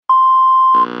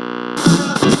Look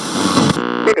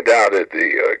it down at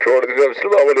the corner of the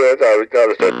slow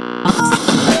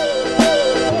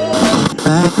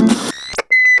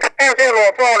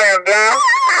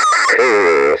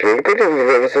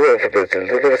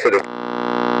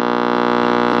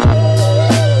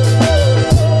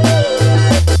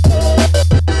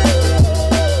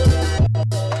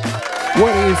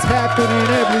What is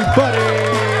happening, everybody?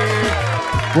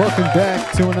 Welcome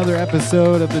back to another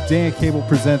episode of the Dan Cable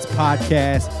Presents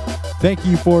podcast. Thank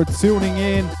you for tuning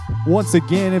in. Once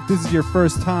again, if this is your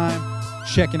first time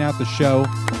checking out the show,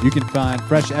 you can find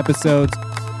fresh episodes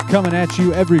coming at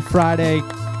you every Friday.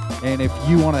 And if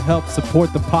you want to help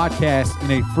support the podcast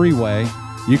in a free way,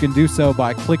 you can do so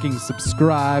by clicking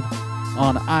subscribe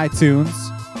on iTunes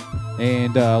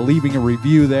and leaving a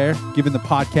review there, giving the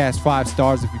podcast 5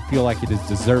 stars if you feel like it is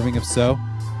deserving of so.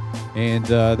 And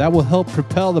that will help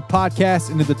propel the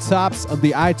podcast into the tops of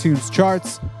the iTunes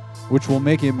charts, which will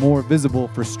make it more visible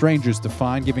for strangers to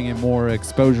find, giving it more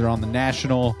exposure on the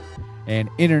national and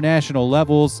international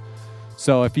levels.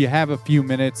 So if you have a few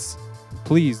minutes,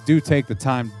 please do take the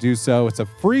time to do so. It's a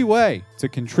free way to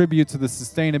contribute to the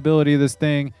sustainability of this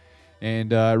thing,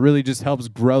 and it really just helps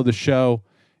grow the show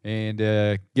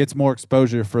and gets more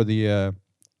exposure for the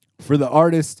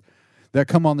artists that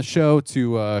come on the show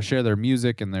to share their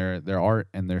music and their art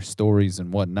and their stories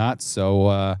and whatnot.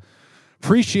 So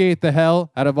appreciate the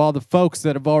hell out of all the folks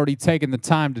that have already taken the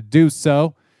time to do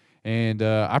so. And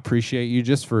I appreciate you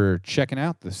just for checking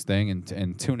out this thing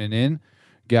and tuning in.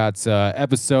 Got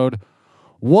episode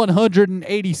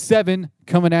 187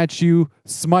 coming at you.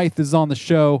 Smythe is on the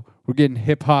show. We're getting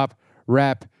hip-hop,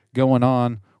 rap going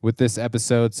on with this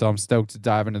episode, so I'm stoked to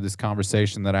dive into this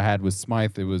conversation that I had with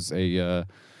Smythe. It was a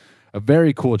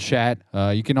very cool chat.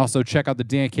 You can also check out the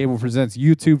Dan Cable Presents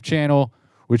YouTube channel,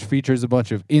 which features a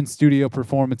bunch of in-studio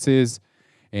performances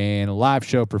and live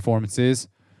show performances.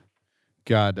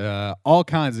 Got all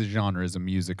kinds of genres of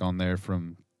music on there,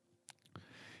 from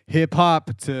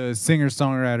hip-hop to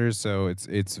singer-songwriters, so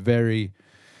it's very,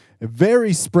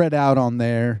 very spread out on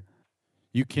there.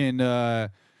 You can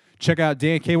check out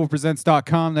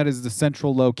dancablepresents.com. That is the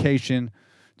central location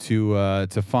to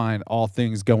find all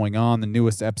things going on. The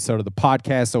newest episode of the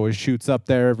podcast always shoots up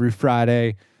there every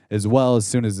Friday, as well as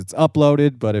soon as it's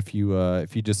uploaded. But if you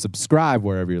just subscribe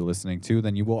wherever you're listening to,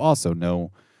 then you will also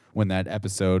know when that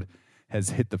episode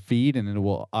has hit the feed, and it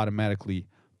will automatically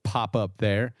pop up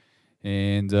there.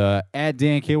 And at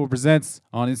Dan Cable Presents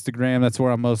on Instagram, that's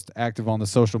where I'm most active on the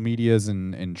social medias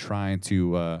and trying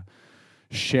to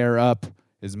share up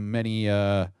as many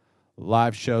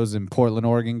live shows in Portland,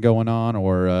 Oregon going on,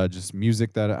 or just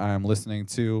music that I'm listening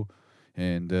to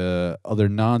and other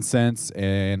nonsense.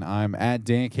 And I'm at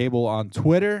Dan Cable on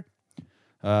Twitter.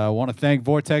 I want to thank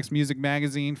Vortex Music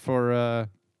Magazine for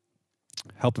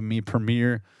helping me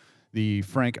premiere the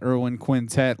Frank Irwin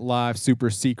Quintet live super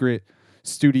secret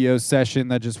studio session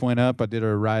that just went up. I did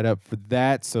a write-up for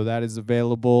that, so that is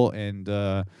available. And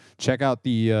check out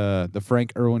the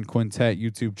Frank Irwin Quintet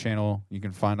YouTube channel. You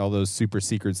can find all those super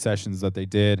secret sessions that they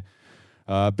did.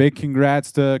 Big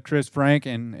congrats to Chris Frank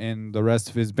and the rest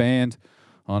of his band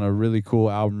on a really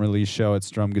cool album release show at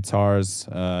Strum Guitars.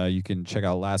 You can check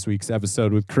out last week's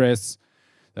episode with Chris.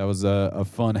 That was a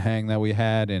fun hang that we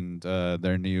had, and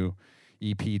their new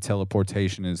EP,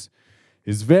 Teleportation, is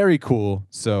very cool.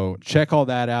 So check all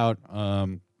that out.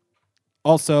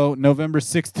 Also, November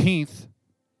 16th,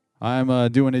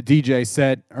 I'm doing a DJ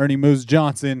set. Ernie Moose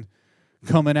Johnson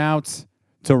coming out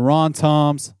to Ron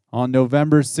Tom's on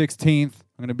November 16th. I'm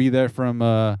going to be there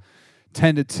from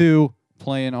 10 to 2,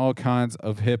 playing all kinds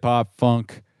of hip-hop,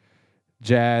 funk,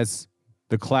 jazz,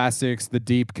 the classics, the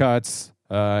deep cuts,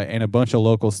 and a bunch of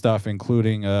local stuff,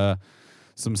 including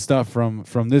some stuff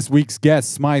from this week's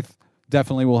guest. Smythe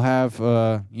definitely will have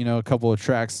a couple of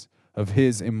tracks of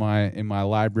his in my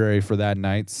library for that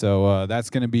night. So that's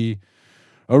going to be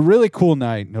a really cool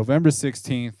night, November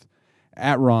 16th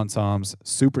at Ron Tom's.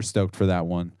 Super stoked for that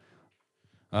one.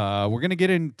 We're going to get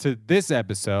into this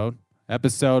episode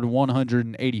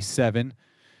 187.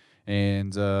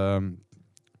 And,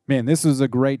 man, this was a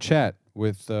great chat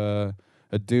with a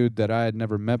dude that I had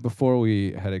never met before.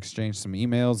 We had exchanged some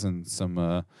emails and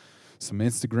some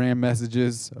Instagram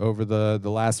messages over the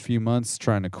last few months,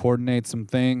 trying to coordinate some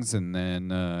things. And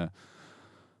then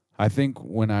I think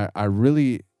when I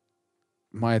really...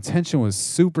 my attention was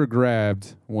super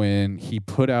grabbed when he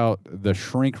put out the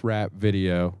Shrink Rap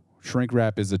video. Shrink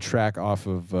Rap is a track off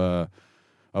of the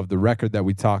record that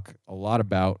we talk a lot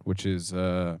about, which is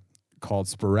called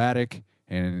Sporadic,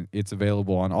 and it's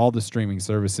available on all the streaming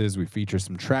services. We feature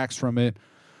some tracks from it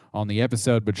on the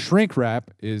episode. But Shrink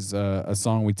Rap is a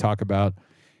song we talk about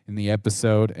in the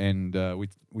episode, and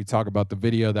we talk about the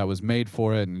video that was made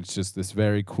for it, and it's just this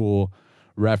very cool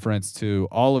reference to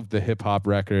all of the hip-hop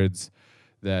records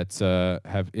that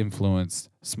have influenced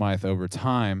Smyth over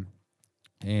time.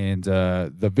 And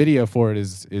the video for it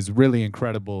is really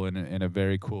incredible and a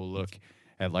very cool look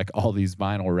at like all these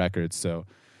vinyl records. So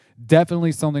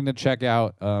definitely something to check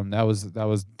out. That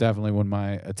was definitely when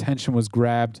my attention was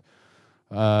grabbed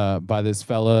by this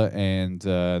fella, and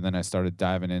then I started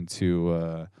diving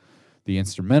into the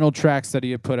instrumental tracks that he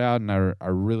had put out, and I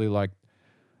really liked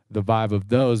the vibe of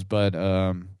those. But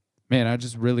man, I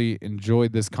just really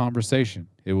enjoyed this conversation.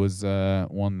 It was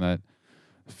one that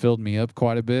filled me up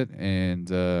quite a bit, and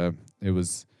it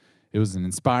was an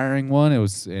inspiring one. It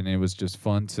was just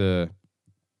fun to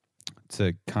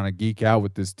kind of geek out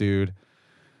with this dude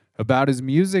about his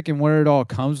music and where it all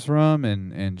comes from,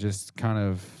 and just kind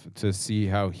of to see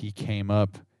how he came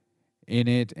up in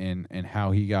it, and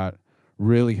how he got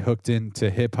really hooked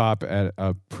into hip hop at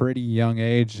a pretty young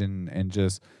age, and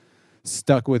just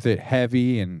stuck with it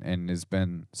heavy, and has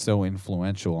been so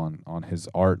influential on his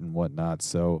art and whatnot.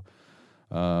 So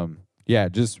yeah,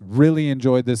 just really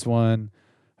enjoyed this one.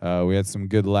 We had some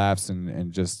good laughs,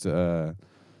 and just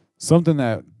something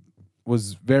that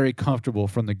was very comfortable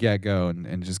from the get-go,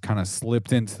 and just kind of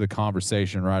slipped into the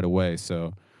conversation right away.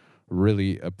 So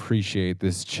really appreciate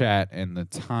this chat and the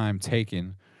time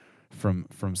taken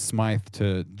from Smyth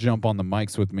to jump on the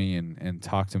mics with me and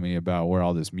talk to me about where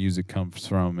all this music comes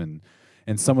from,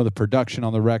 and some of the production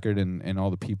on the record, and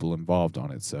all the people involved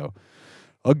on it. So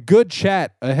a good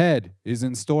chat ahead is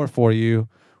in store for you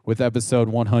with episode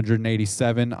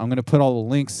 187. I'm going to put all the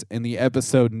links in the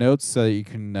episode notes so that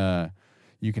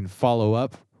you can follow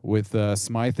up with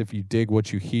Smyth if you dig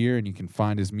what you hear, and you can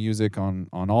find his music on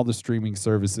all the streaming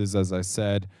services. As I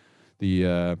said,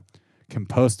 the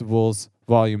Compostables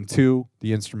Volume 2,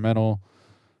 the instrumental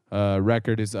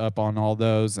record, is up on all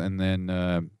those, and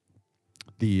then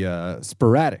the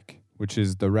Sporadic, which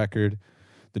is the record,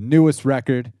 the newest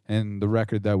record, and the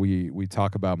record that we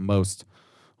talk about most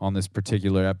on this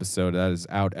particular episode, that is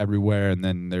out everywhere. And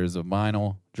then there's a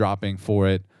vinyl dropping for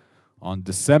it on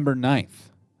December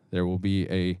 9th. There will be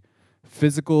a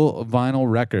physical vinyl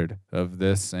record of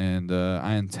this, and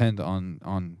I intend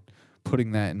on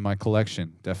putting that in my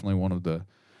collection. Definitely one of the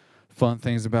fun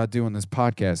things about doing this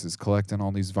podcast is collecting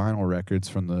all these vinyl records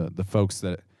from the folks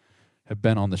that have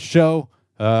been on the show.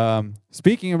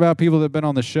 Speaking about people that have been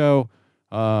on the show,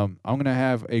 I'm going to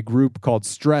have a group called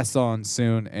Stress on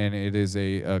soon, and it is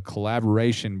a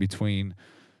collaboration between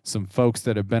some folks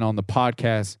that have been on the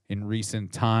podcast in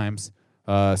recent times.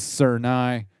 Sir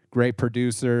Nye, great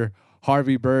producer.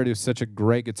 Harvey Bird, who's such a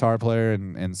great guitar player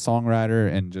and songwriter,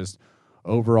 and just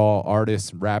overall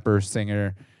artist, rapper,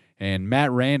 singer. And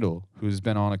Matt Randall, who's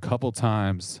been on a couple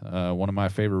times, one of my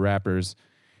favorite rappers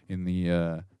in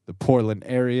the Portland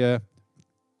area.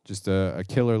 Just a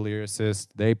killer lyricist.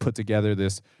 They put together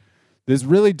this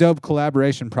really dope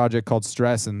collaboration project called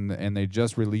Stress, and they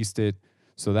just released it,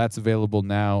 so that's available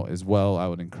now as well. I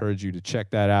would encourage you to check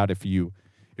that out if you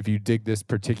dig this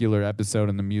particular episode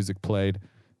and the music played.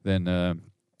 Then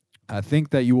I think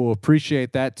that you will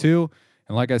appreciate that too.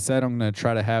 And like I said, I'm going to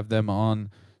try to have them on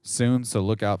soon, so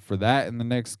look out for that in the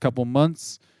next couple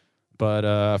months.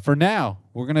 But for now,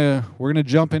 we're gonna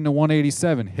jump into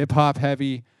 187, hip hop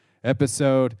heavy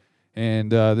episode,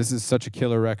 and this is such a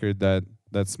killer record that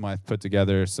Smyth put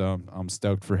together, so I'm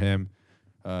stoked for him.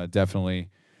 Definitely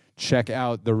check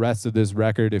out the rest of this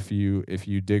record if you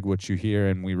dig what you hear,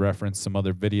 and we reference some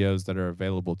other videos that are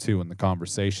available too in the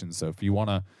conversation. So if you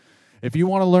wanna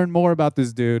learn more about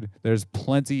this dude, there's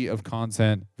plenty of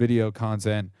content, video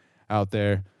content out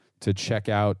there to check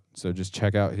out. So just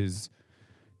check out his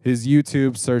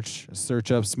YouTube,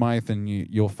 search up Smyth, and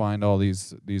you'll find all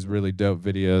these really dope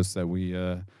videos that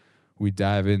we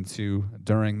dive into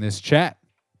during this chat.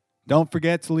 Don't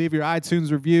forget to leave your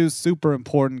iTunes reviews. Super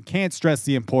important. Can't stress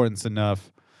the importance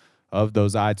enough of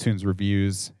those iTunes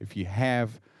reviews. If you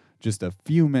have just a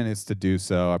few minutes to do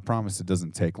so, I promise it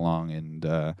doesn't take long.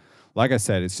 And like I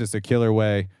said, it's just a killer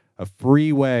way, a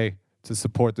free way to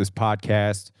support this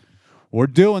podcast. We're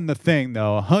doing the thing,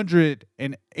 though.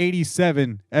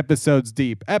 187 episodes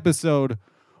deep. Episode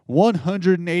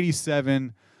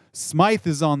 187. Smyth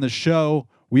is on the show.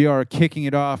 We are kicking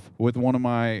it off with one of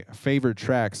my favorite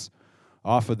tracks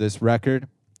off of this record,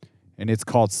 and it's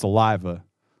called Saliva.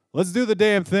 Let's do the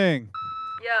damn thing.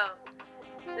 Yo,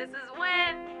 this is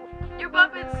when you're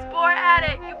bumping Sport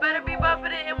Addict. You better be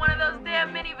bumping it in one of those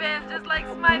damn minivans just like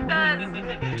Smyth does.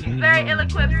 Very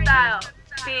ill-equipped style.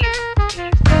 Peace.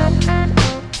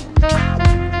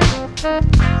 Hey,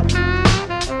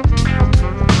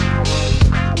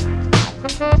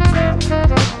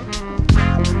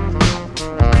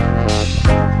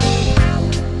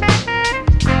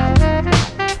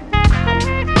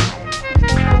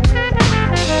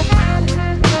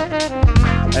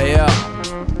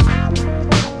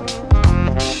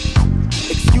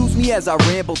 excuse me as I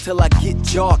ramble till I get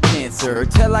jaw cancer,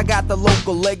 till I got the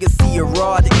local legacy of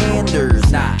Rod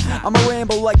Anders. Nah, I'ma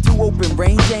ramble like two open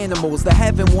range animals that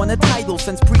haven't won a title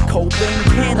since pre-Cobain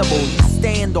Cannibal. You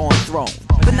stand on throne,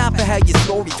 but not for how your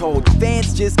story told. Your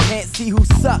fans just can't see who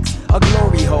sucks, a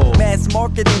glory hole. Mass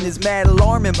marketing is mad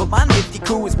alarming, but my nifty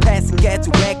crew is passing cats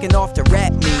who whacking off to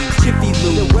rap memes. Chippy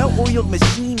Lou, the well-oiled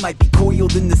machine might be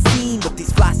coiled in the scene, but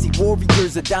these flossy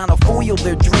warriors are down to foil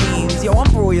their dreams. Yo,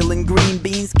 I'm broiling green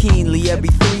beans keenly every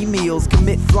 3 meals.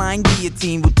 Commit flying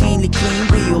guillotine, routinely clean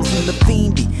wheels. And the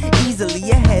fiend be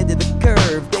easily ahead of the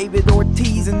curve. David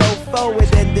Ortiz and no forward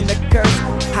ending the curse.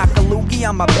 Hakalugi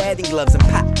on my batting gloves and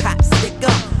pop, pop, stick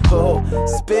up. Oh,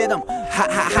 spit 'em,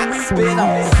 ha, spit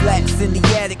 'em. Slaps in the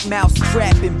attic, mouse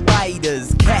trapping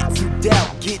biters. Cats who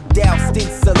doubt, get doused in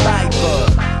saliva.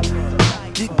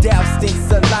 Get doused in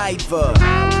saliva.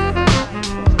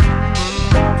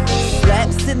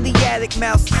 Slaps in the attic,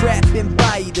 mouse trapping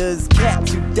biters.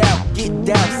 Cats who doubt, get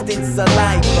doused in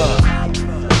saliva.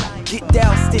 Get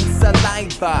doused in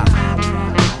saliva.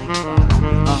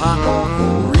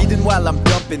 Reading while I'm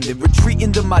dumping, then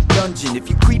retreating to my dungeon. If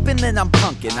you creeping, then I'm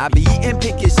punkin'. I be eating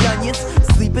pickish onions,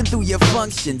 sleeping through your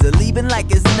functions, or leaving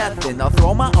like it's nothing. I'll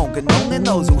throw my own canoe in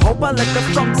those who hope I let the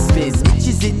funk spin.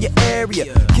 Snitches in your area,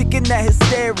 kicking that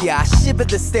hysteria. I shiver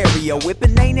the stereo,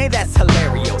 whipping nay, that's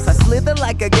hilarious. I slither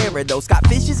like a Gyarados, got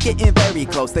fishes getting very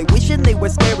close. They wishing they were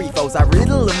scary foes. I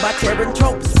riddle them by tearing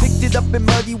tropes. Picked it up in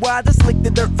muddy water, slicked the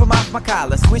dirt from off my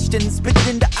collar, swished and spit it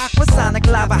into aquasonic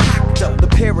lava. Hacked up the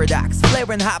paradox,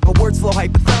 flaring hot, but words flow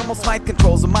hypothermal. Smite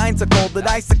controls, the minds are cold, that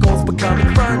icicles become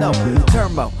inferno.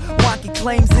 Turmo, wonky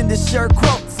claims in the shirt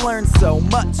quotes. Learn so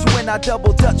much when I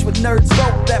double dutch with nerds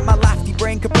vote that my lofty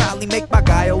brain could probably make my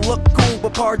guile look cool.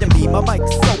 But pardon me, my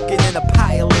mic's soaking in a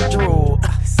pile of drool.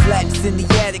 Slaps in the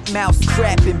attic, mouse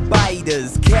trapping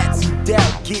biters. Cats who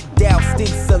doubt, get doused in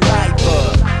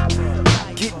saliva.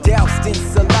 Get doused in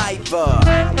saliva.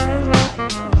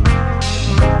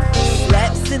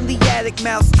 Slaps in the attic,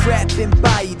 mouse trapping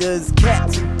biters.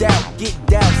 Cats who doubt, get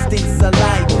doused in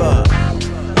saliva.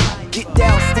 Get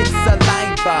doused in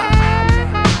saliva.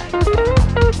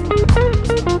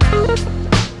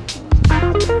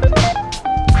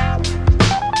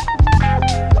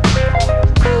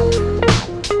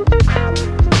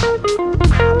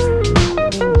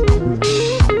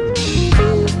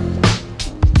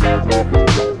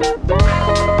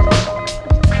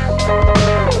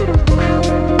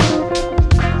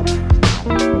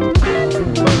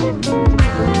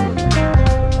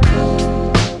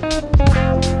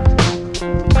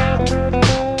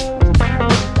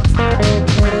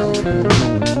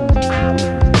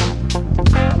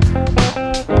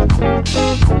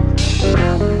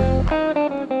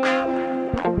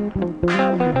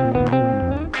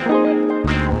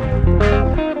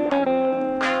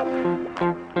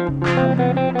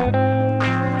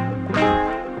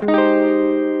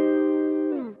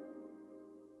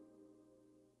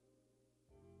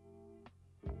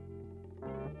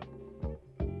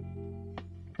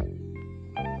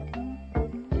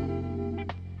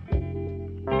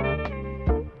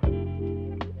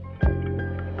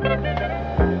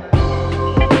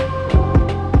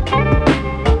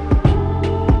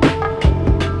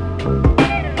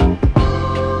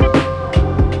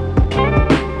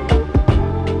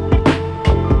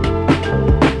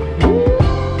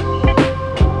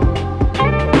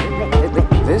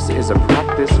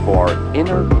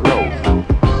 inner growth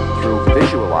through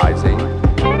visualizing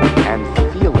and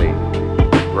feeling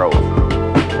growth.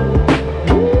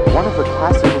 One of the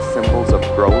classical symbols of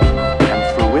growth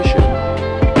and fruition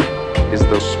is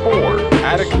the spore.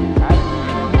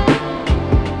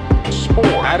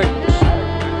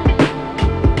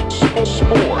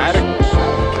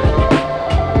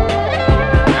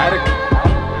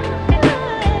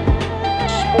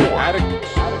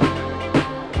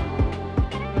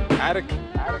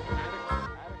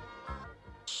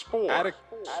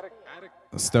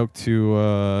 Stoked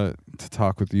to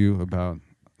talk with you about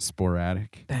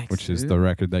Sporadic, which is the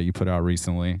record that you put out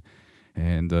recently,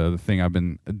 and the thing I've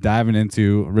been diving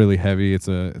into really heavy. It's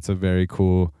a very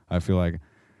cool, I feel like,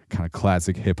 kind of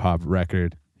classic hip hop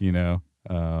record, you know.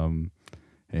 Yeah,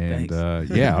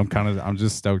 I'm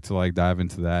just stoked to like dive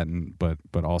into that, and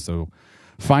but also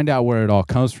find out where it all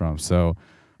comes from. So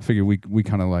I figured we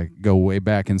kind of like go way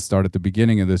back and start at the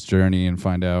beginning of this journey and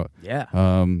find out,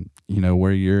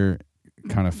 where your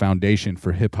kind of foundation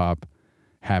for hip hop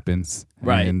happens.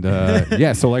 Right. And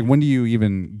so like, when do you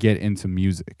even get into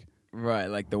music? Right,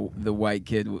 like the white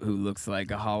kid who looks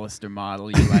like a Hollister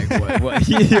model. You're like, what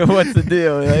what's the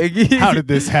deal? Like, how did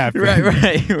this happen?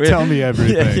 Right. Tell me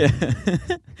everything.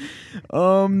 Yeah.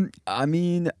 I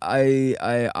mean,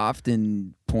 I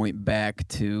often point back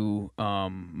to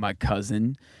my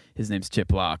cousin. His name's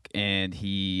Chip Lock, and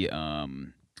he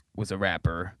was a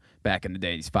rapper back in the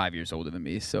day. He's 5 years older than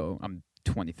me, so I'm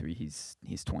 23. He's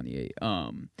 28.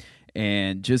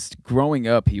 And just growing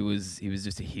up, he was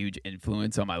just a huge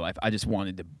influence on my life. I just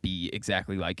wanted to be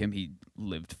exactly like him. He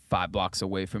lived 5 blocks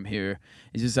away from here.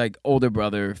 He's just like older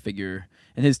brother figure,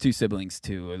 and his 2 siblings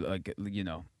too. Like,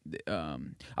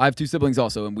 I have 2 siblings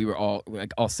also, and we were all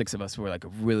 6 of us were like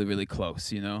really, really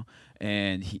close,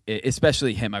 And he,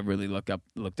 especially him, I really looked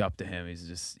up to him.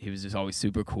 He was just always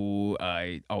super cool.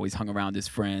 I always hung around his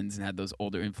friends and had those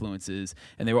older influences,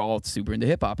 and they were all super into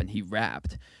hip hop, and he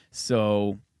rapped.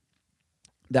 So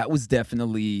that was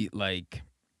definitely like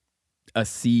a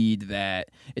seed that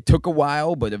it took a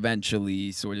while, but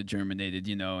eventually sort of germinated,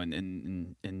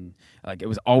 and like it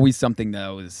was always something that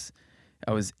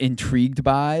I was intrigued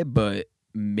by, but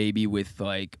maybe with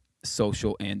like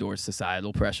social and or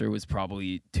societal pressure was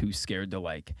probably too scared to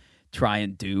like try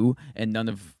and do. And none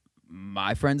of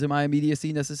my friends in my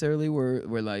immediacy necessarily were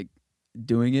like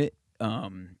doing it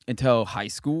until high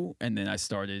school. And then I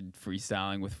started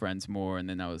freestyling with friends more. And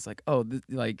then I was like, oh,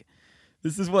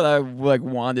 this is what I like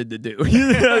wanted to do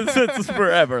since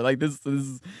forever. Like this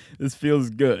feels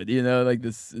good, like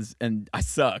this is, and I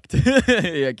sucked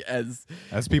like, as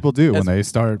people do when they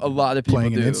start a lot of people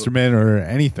playing an do. instrument or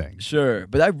anything. Sure,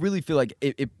 but I really feel like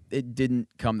it didn't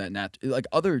come that natural. Like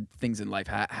other things in life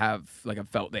have like I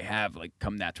felt they have like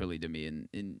come naturally to me,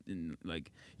 in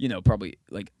like probably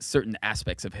like certain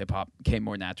aspects of hip hop came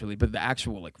more naturally, but the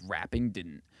actual like rapping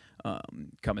didn't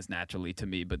come as naturally to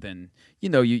me. But then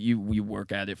you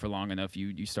work at it for long enough,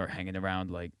 you start hanging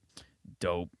around like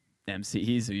dope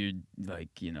MCs who you like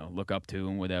look up to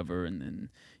and whatever, and then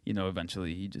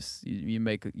eventually you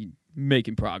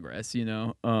making progress.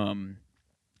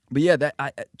 But yeah,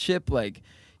 Chip, like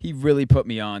he really put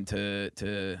me on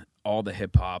to all the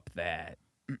hip hop that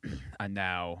I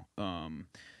now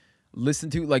listen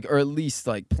to, like, or at least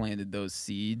like planted those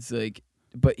seeds, like.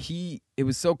 But it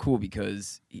was so cool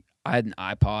because I had an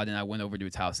iPod and I went over to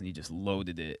his house and he just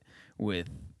loaded it with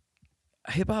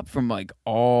hip hop from like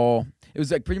it was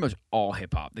like pretty much all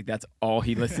hip hop. Like that's all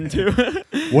he listened to.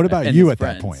 What about you at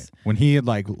that point? When he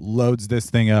like loads this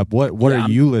thing up, what are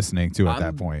you listening to at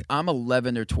that point? I'm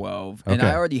 11 or 12 and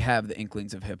I already have the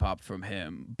inklings of hip hop from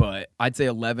him, but I'd say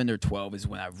 11 or 12 is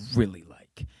when I really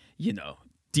like,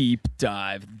 deep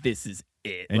dive. This is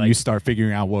it. And like, you start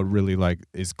figuring out what really like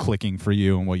is clicking for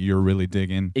you and what you're really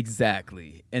digging.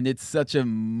 Exactly. And it's such a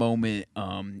moment,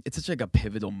 it's such like a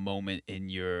pivotal moment in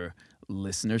your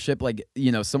listenership. Like,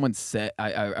 someone said,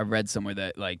 I read somewhere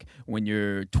that like when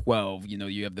you're 12,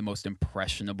 you have the most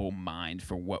impressionable mind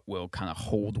for what will kind of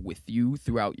hold with you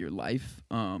throughout your life.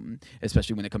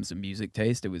 Especially when it comes to music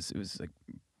taste. It was like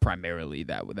primarily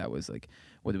that was like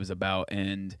what it was about.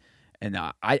 And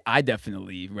I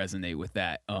definitely resonate with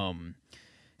that.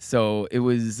 So it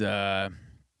was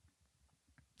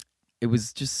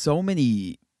just so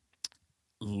many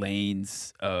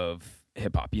lanes of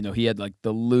hip hop. He had like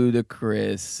the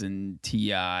Ludacris and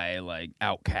T.I., like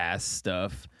Outkast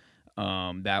stuff.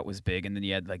 That was big. And then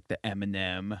he had like the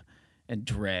Eminem and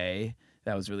Dre.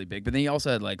 That was really big. But then he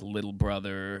also had like Little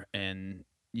Brother and,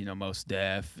 Mos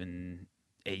Def and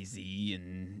AZ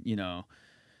and,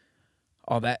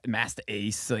 all that, Master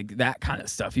Ace, like that kind of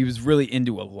stuff. He was really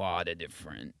into a lot of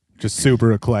different. Just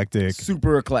super eclectic.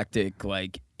 Super eclectic,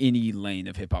 like any lane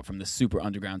of hip hop, from the super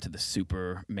underground to the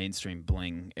super mainstream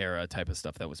bling era type of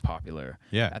stuff that was popular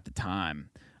at the time.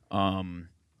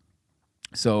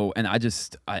 So, and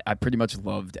I pretty much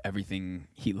loved everything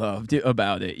he loved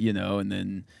about it, and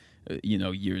then,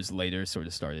 years later sort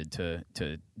of started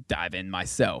to dive in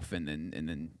myself and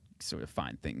then sort of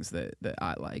find things that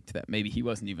I liked that maybe he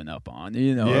wasn't even up on,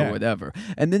 or whatever.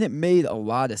 And then it made a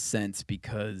lot of sense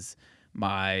because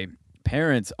my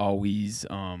parents always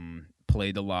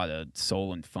played a lot of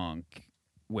soul and funk,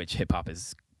 which hip hop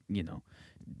is,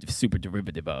 super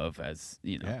derivative of, as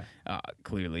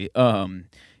clearly.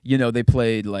 They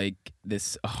played like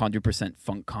this 100%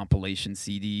 funk compilation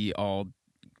CD all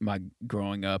my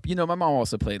growing up. My mom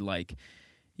also played like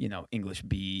English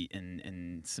beat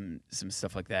and some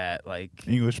stuff like that. Like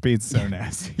English beat's so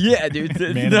nasty. Yeah, dude.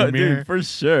 Man in the Mirror. Dude, for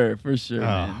sure,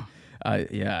 man.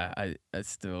 I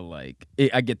still like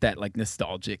I get that like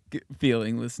nostalgic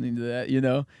feeling listening to that, you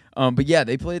know. But yeah,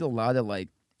 they played a lot of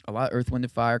Earth, Wind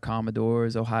and Fire,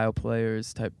 Commodores, Ohio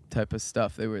Players type of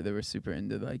stuff. They were super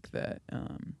into like that.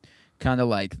 Kind of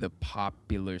like the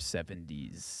popular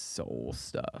 70s soul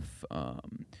stuff.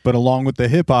 But along with the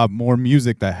hip hop, more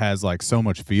music that has like so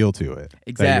much feel to it that you're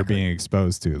Exactly. being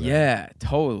exposed to. There. Yeah,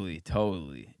 totally.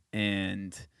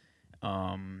 And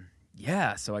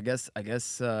yeah, so I guess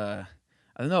I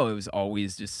don't know, it was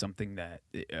always just something that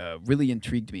really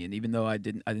intrigued me. And even though I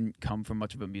didn't come from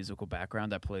much of a musical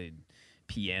background, I played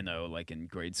piano like in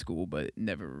grade school, but it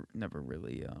never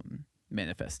really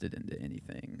manifested into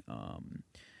anything.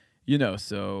 You know,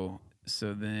 so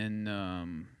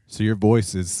then So your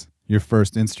voice is your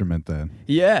first instrument then.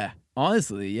 yeah,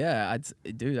 honestly, yeah, I'd say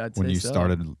When you so.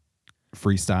 started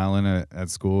freestyling at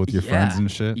school with your friends and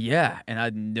shit. Yeah, and I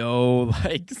had no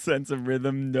like sense of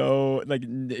rhythm,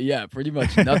 pretty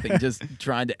much nothing. Just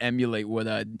trying to emulate what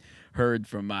I'd heard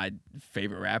from my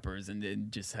favorite rappers, and then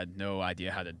just had no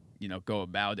idea how to go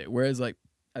about it. Whereas like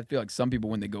I feel like some people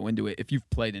when they go into it, if you've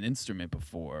played an instrument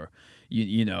before,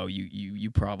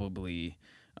 you probably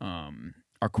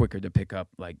are quicker to pick up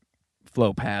like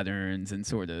flow patterns and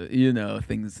sort of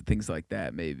things like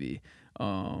that maybe.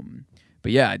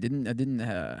 But yeah, I didn't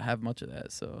have much of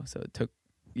that, so it took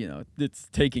it's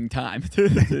taking time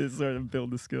to sort of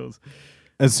build the skills.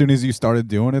 As soon as you started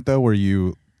doing it though,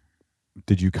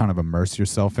 did you kind of immerse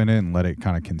yourself in it and let it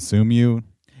kind of consume you?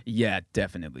 Yeah,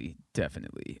 definitely.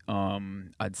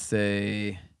 I'd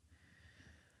say,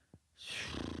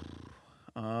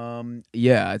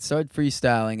 I started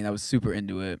freestyling and I was super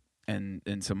into it, and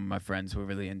some of my friends were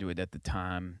really into it at the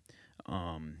time.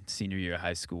 Senior year of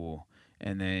high school,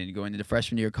 and then going into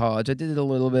freshman year of college, I did it a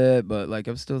little bit, but like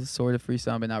I was still sort of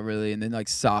freestyling, but not really. And then like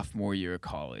sophomore year of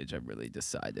college, I really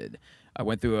decided. I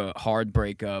went through a hard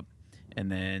breakup,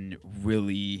 and then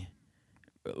really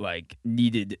like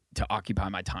needed to occupy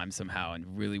my time somehow,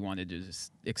 and really wanted to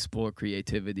just explore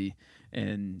creativity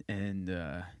and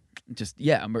just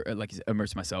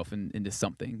immerse myself into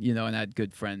something, and I had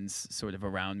good friends sort of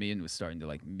around me, and was starting to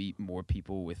like meet more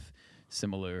people with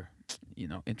similar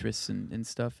interests and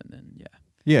stuff. And then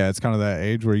yeah, it's kind of that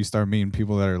age where you start meeting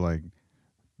people that are like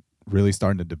really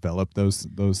starting to develop those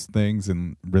things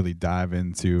and really dive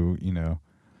into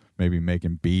maybe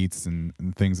making beats and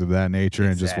things of that nature.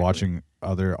 Exactly. And just watching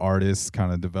other artists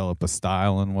kind of develop a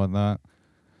style and whatnot.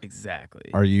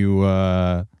 Exactly. Are you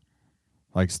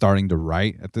like starting to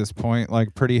write at this point,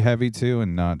 like pretty heavy too,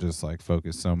 and not just like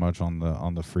focus so much on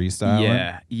the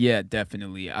freestyling? Yeah,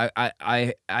 definitely.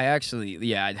 I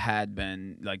actually, I had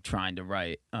been like trying to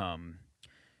write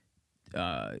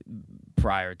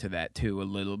prior to that too a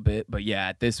little bit, but yeah,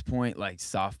 at this point, like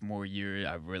sophomore year,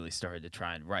 I really started to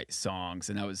try and write songs,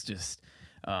 and I was just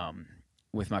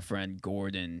with my friend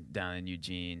Gordon down in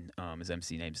Eugene. His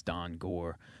MC name's Don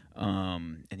Gore,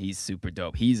 and he's super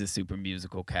dope. He's a super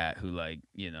musical cat who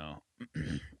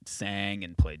sang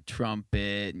and played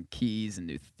trumpet and keys and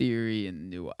knew theory and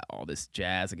knew all this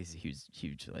jazz. Like he's a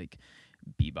huge like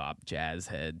bebop jazz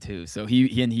head too. So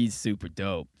he's super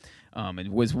dope. And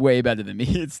was way better than me.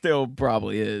 It still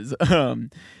probably is.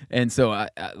 And so I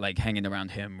like hanging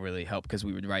around him really helped, because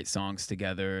we would write songs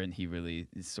together, and he really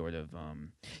sort of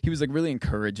he was like really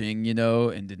encouraging,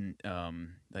 and didn't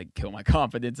like kill my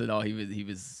confidence at all. He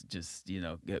was just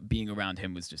being around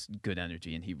him was just good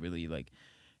energy, and he really like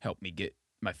helped me get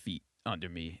my feet under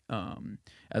me,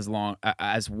 as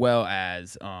well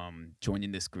as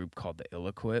joining this group called the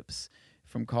Ill-Equips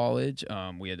from college.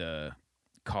 We had a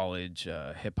college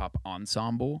hip hop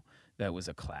ensemble that was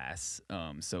a class,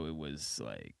 so it was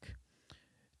like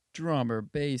drummer,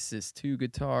 bassist, 2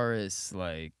 guitarists,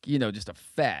 like just a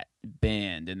fat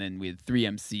band. And then we had 3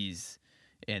 MCs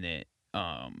in it,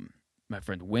 my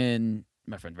friend Win,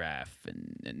 my friend Raph,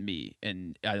 and me.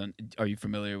 And are you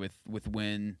familiar with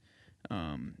Win?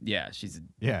 She's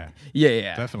Yeah,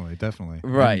 definitely.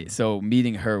 Right. So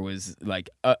meeting her was like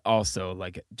also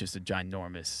like just a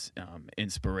ginormous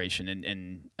inspiration,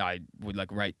 and I would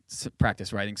like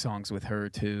practice writing songs with her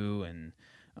too, and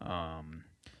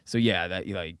so yeah,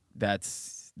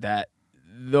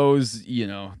 those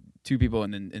 2 people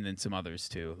and then some others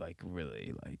too, like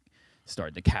really like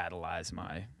started to catalyze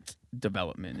my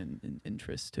development and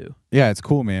interest too. Yeah, it's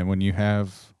cool, man, when you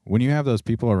have those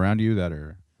people around you that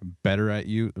are better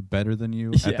than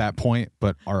you at that point,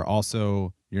 but are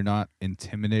also, you're not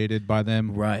intimidated by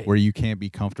them, right? Where you can't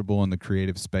be comfortable in the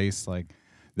creative space. Like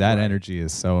that energy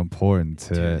is so important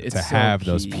to have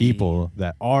those people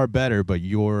that are better, but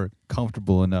you're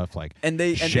comfortable enough, like, and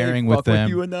they sharing fuck with them with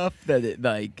you enough that it,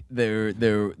 like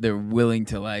they're willing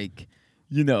to like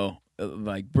you know,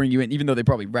 like bring you in, even though they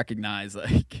probably recognize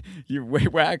like you're way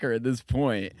whacker at this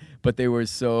point, but they were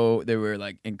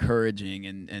like encouraging,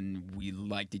 and we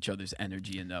liked each other's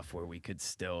energy enough where we could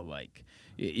still like,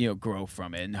 you know, grow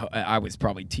from it. And I was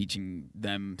probably teaching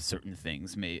them certain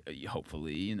things,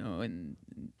 hopefully, you know, and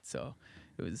so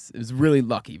it was really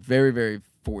lucky, very, very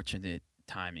fortunate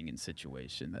timing and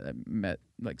situation that I met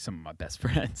like some of my best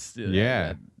friends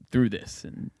through this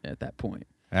and at that point.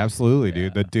 Absolutely,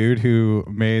 dude. The dude who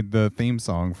made the theme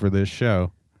song for this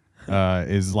show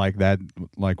is like that.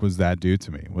 Like, was that dude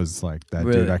to me? Was like that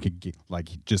Really? dude I could get, like,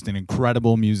 just an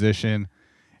incredible musician,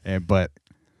 but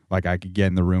like I could get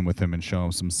in the room with him and show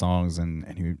him some songs,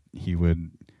 and he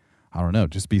would, I don't know,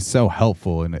 just be so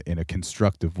helpful in a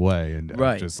constructive way, and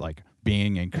just like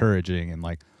being encouraging and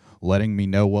like letting me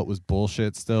know what was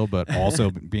bullshit still, but also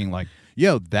being like,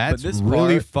 yo, that's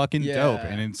really fucking dope.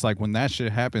 And it's like when that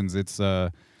shit happens, it's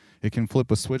it can flip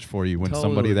a switch for you when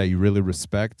somebody that you really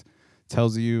respect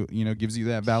tells you, you know, gives you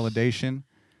that validation.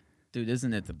 Dude,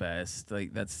 isn't it the best?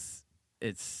 Like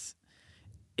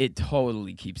it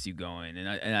totally keeps you going.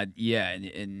 And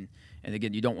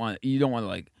again, you don't want to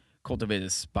like cultivate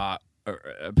a spot or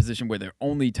a position where they're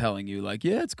only telling you like,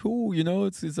 yeah, it's cool, you know,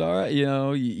 it's all right, you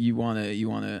know.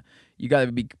 You got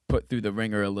to be put through the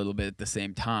ringer a little bit at the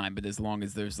same time, but as long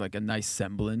as there's like a nice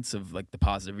semblance of like the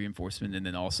positive reinforcement, and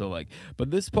then also like, but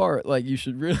this part like you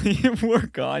should really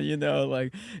work on, you know.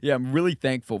 Like, yeah, I'm really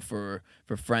thankful for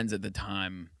friends at the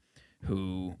time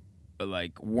who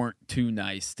like weren't too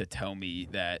nice to tell me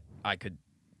that I could,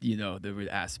 you know, there were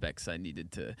aspects I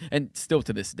needed to, and still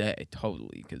to this day,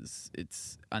 totally, because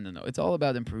it's, I don't know, it's all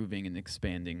about improving and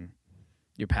expanding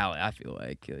your palette. I feel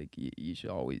like you should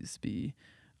always be,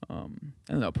 I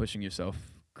don't know, pushing yourself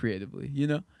creatively, you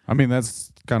know? I mean,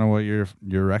 that's kind of what your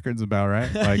record's about,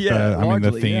 right? Like, Yeah, I mean, the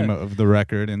largely, theme yeah. of the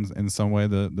record in some way,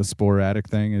 the sporadic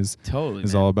thing is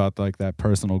Totally, all about like that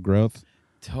personal growth.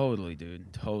 Totally,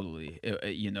 dude. Totally.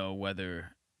 You know, whether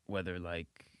like,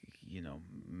 you know,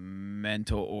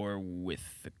 mental or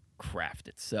with the craft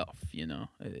itself, you know,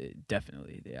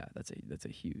 definitely. Yeah. That's a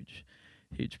huge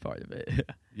part of it.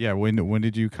 Yeah. When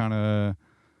did you kind of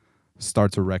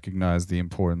start to recognize the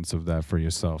importance of that for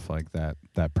yourself, like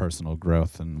that personal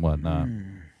growth and whatnot?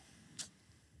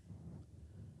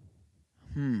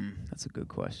 That's a good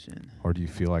question. Or do you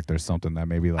feel like there's something that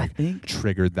maybe like think-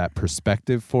 triggered that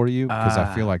perspective for you? Because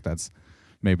I feel like that's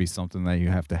maybe something that you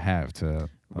have to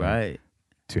Right.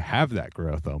 to have that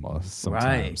growth almost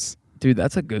sometimes. Right. Dude,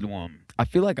 that's a good one. I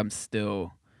feel like I'm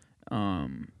still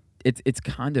it's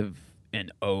kind of an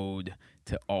ode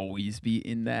to always be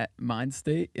in that mind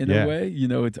state in a way. You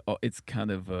know, it's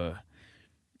kind of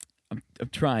I'm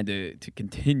trying to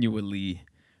continually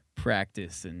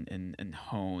practice and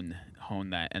hone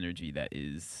that energy that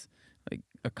is like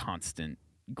a constant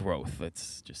growth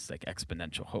that's just like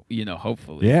exponential, you know,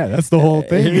 hopefully. Yeah, that's the whole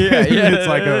thing. Yeah.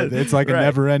 it's like a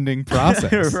never-ending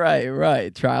process.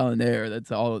 right, trial and error.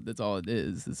 That's all it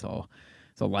is. That's all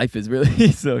life is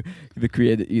really. So the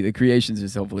creations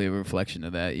is hopefully a reflection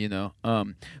of that, you know.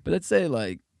 But I'd say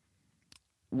like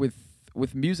with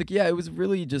music, yeah, it was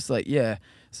really just like, yeah,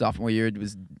 sophomore year, it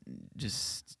was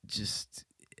just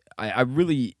I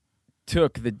really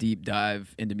took the deep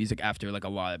dive into music after like a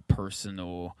lot of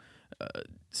personal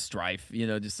strife, you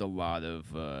know, just a lot of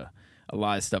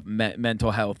stuff,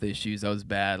 mental health issues I was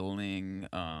battling,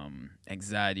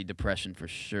 anxiety, depression for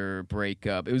sure,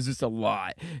 breakup. It was just a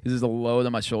lot. It was just a load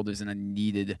on my shoulders, and I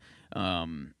needed,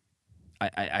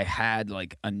 I had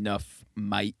like enough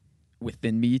might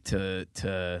within me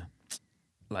to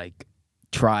like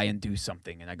try and do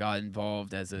something, and I got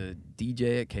involved as a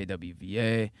DJ at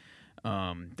KWVA.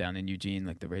 Down in Eugene,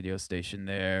 like the radio station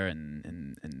there,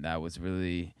 and that was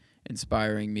really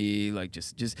inspiring me. Like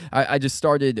I just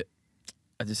started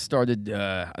I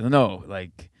don't know,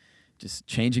 like just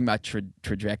changing my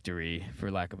trajectory, for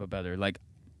lack of a better, like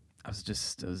I was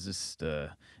just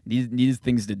needed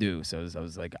things to do. So I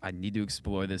was like, I need to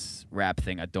explore this rap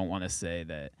thing. I don't want to say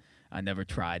that I never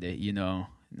tried it, you know.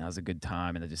 And that was a good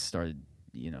time, and I just started,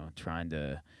 you know, trying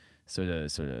to sort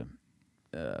of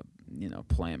you know,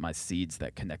 plant my seeds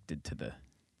that connected to the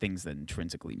things that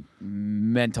intrinsically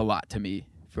meant a lot to me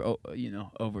for, you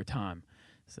know, over time.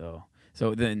 So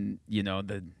then, you know,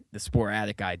 the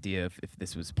sporadic idea, if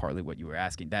this was partly what you were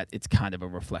asking, that it's kind of a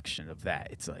reflection of that.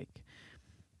 It's like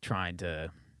trying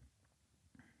to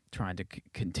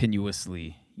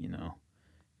continuously, you know,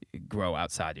 grow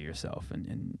outside of yourself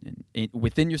and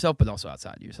within yourself, but also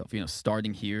outside of yourself, you know,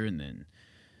 starting here and then,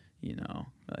 you know,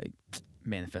 like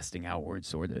manifesting outward,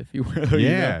 sort of, if you will.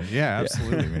 Yeah,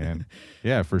 absolutely, man.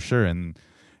 Yeah, for sure. And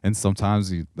and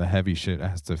sometimes the heavy shit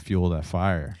has to fuel that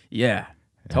fire. Yeah,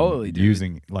 And totally, dude.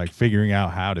 using figuring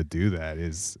out how to do that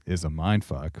is a mind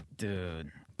fuck.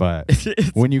 Dude. But It's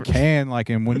when you can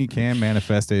and when you can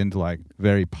manifest it into like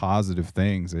very positive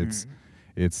things, it's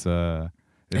a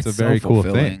very so cool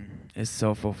thing. fulfilling. It's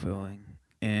so fulfilling.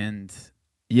 And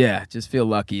yeah, just feel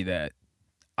lucky that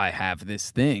I have this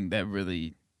thing that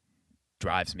really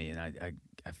drives me, and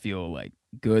I feel like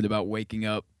good about waking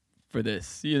up for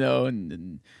this,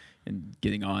 and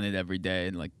getting on it every day,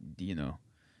 and like, doing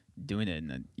it,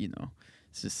 and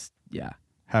it's just, yeah.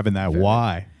 Having that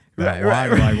why. That Right.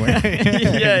 why, like,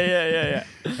 yeah.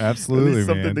 Absolutely, At least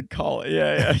something man. to call it.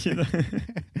 Yeah.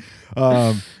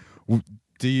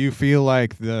 Do you feel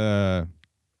like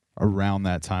around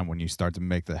that time when you start to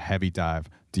make the heavy dive,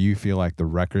 do you feel like the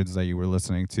records that you were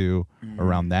listening to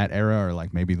around that era are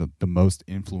like maybe the most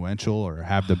influential or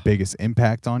have the biggest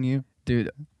impact on you? Dude,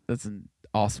 that's an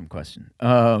awesome question.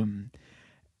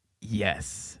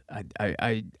 Yes,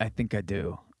 I think I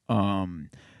do. I'm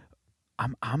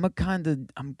kind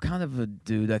of a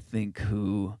dude, I think,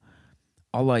 who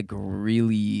I'll like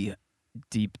really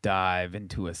deep dive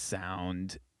into a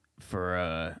sound for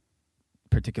a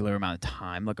particular amount of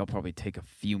time. Like, I'll probably take a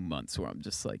few months where I'm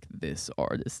just like, this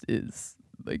artist is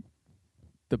like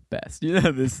the best.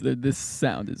 This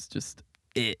sound is just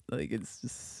it. Like, it's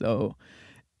just so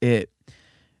it.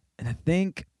 And I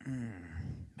think,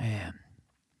 man,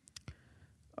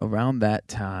 around that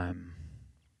time,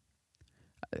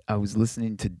 I was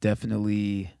listening to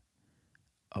definitely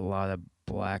a lot of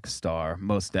Black Star.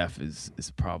 Mos Def is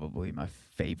probably my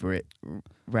favorite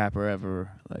rapper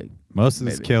ever. Like, Most is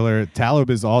maybe. killer. Talib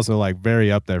is also like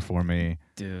very up there for me.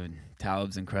 Dude,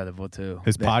 Talib's incredible too.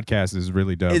 His podcast is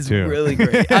really dope It's too. really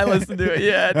great. I listen to it.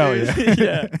 Yeah, Hell dude.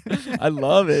 Yeah. I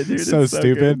love it, dude. So It's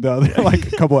stupid. good. The other,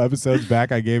 like a couple episodes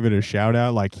back, I gave it a shout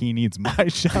out. Like he needs my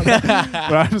shout out,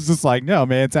 but I was just like, no,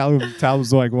 man.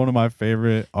 Talib's like one of my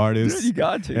favorite artists, Dude, you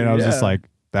got to. and I was just yeah. like,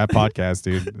 that podcast,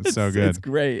 dude, it's so good. It's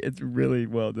great. It's really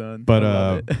well done. But I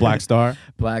love it. Black Star,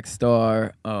 Black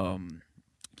Star,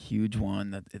 huge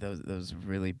one. That was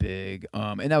really big.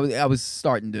 And I was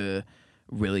starting to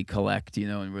really collect,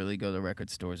 and really go to record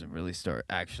stores and really start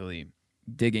actually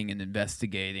digging and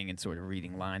investigating and sort of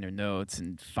reading liner notes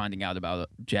and finding out about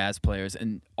jazz players,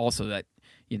 and also that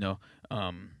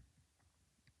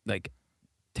like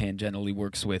tangentially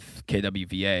works with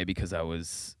KWVA because I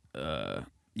was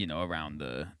around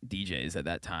the DJs at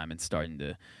that time and starting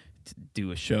to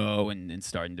do a show and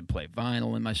starting to play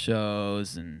vinyl in my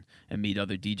shows and meet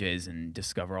other DJs and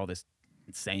discover all this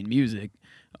insane music.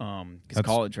 Because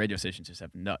college radio stations just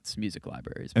have nuts music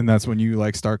libraries. and that's when you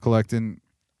like start collecting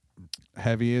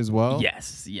heavy as well.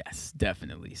 Yes,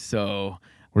 definitely. So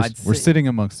we're I'd we're say- sitting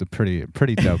amongst a pretty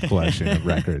dope collection of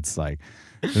records. Like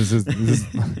this is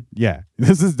yeah,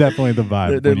 this is definitely the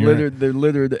vibe. They're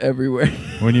littered everywhere.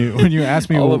 When you ask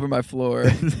me all over my floor.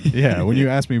 Yeah, when you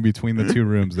asked me between the two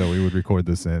rooms that we would record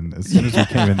this in, as soon as we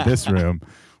came in this room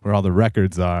where all the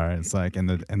records are, it's like and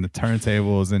the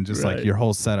turntables and just like Right. your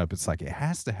whole setup, it's like it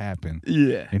has to happen.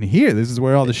 Yeah. And here, this is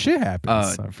where all the shit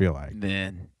happens. I feel like.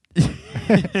 Man.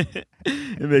 it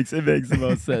makes the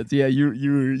most sense. Yeah,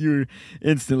 you're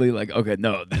instantly like, okay,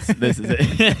 no, this is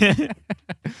it.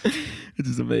 Which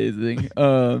is amazing.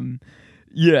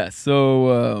 Yeah,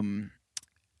 so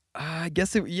I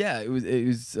guess it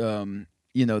was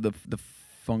the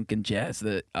funk and jazz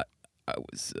that I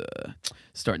was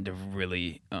starting to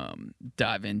really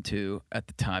dive into at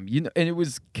the time. And it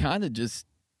was kind of just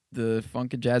the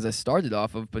funk and jazz I started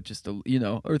off of, but just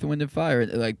Earth, Wind and Fire,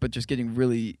 but just getting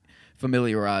really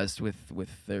familiarized with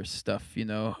their stuff,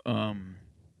 and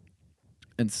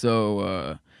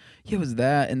so it was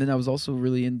that, and then I was also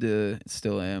really into,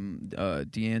 still am,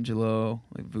 D'Angelo,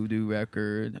 like Voodoo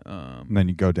record, And then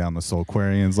you go down the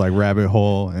Soulquarians like rabbit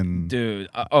hole and dude.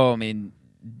 I mean,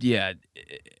 yeah,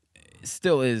 it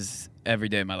still is every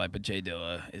day of my life, but Jay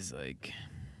Dilla is like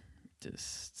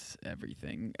just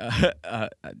everything. I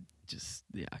just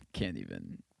can't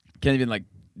even like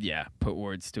put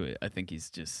words to it. I think he's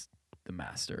just the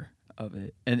master of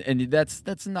it, and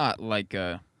that's not like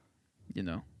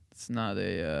it's not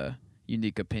a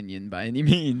unique opinion by any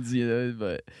means,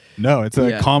 but no, it's a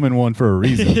Yeah. common one for a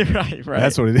reason. right.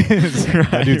 That's what it is.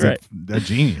 That Right, dude's right. a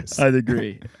genius. I'd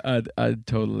agree. I'd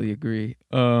totally agree.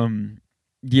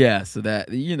 Yeah, so that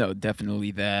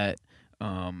definitely that.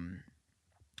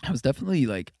 I was definitely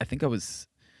like, I think I was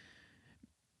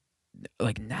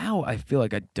like, now I feel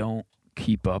like I don't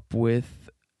keep up with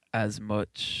as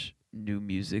much new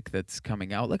music that's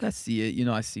coming out. Like, I see it,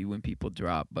 I see when people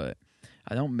drop, but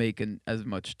I don't make as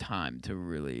much time to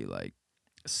really like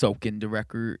soak into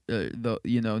record the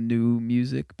new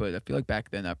music, but I feel like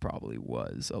back then I probably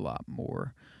was a lot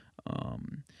more.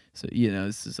 So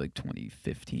this is like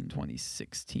 2015,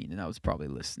 2016, and I was probably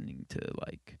listening to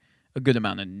like a good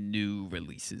amount of new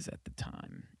releases at the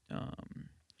time.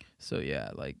 So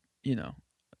yeah, like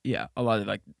a lot of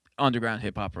like underground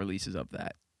hip hop releases of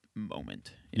that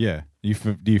moment. Yeah.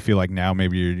 Do you feel like now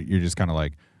maybe you're just kind of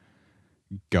like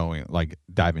going like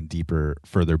diving deeper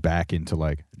further back into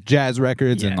like jazz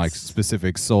records and like Yes.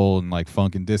 specific soul and like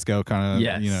funk and disco kind of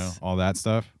Yes. all that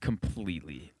stuff?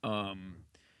 Completely.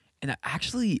 And I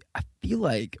feel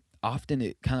like often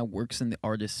it kind of works in the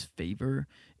artist's favor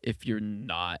if you're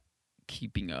not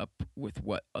keeping up with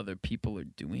what other people are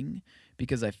doing,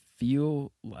 because I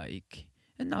feel like,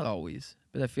 and not always,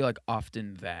 but I feel like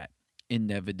often that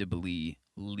inevitably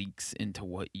leaks into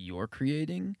what you're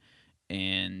creating.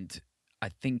 And I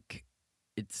think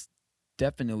it's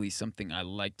definitely something I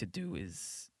like to do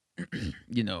is,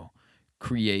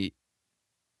 create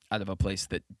out of a place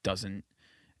that doesn't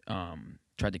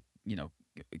try to,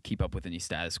 keep up with any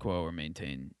status quo or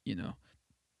maintain,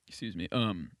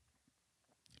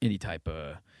 any type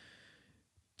of,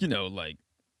 like,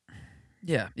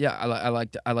 I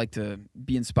like to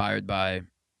be inspired by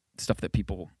stuff that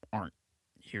people aren't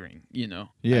hearing, at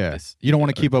Yeah. this, You don't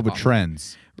want to or keep up with on-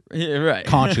 trends Yeah, right.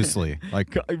 consciously,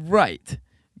 like Right.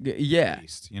 Yeah. at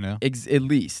least, you know? At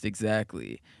least,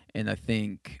 exactly. And I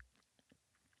think,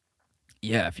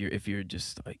 if you're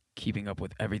just like keeping up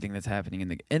with everything that's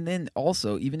happening and then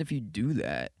also, even if you do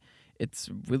that, it's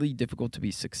really difficult to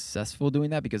be successful doing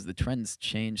that because the trends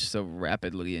change so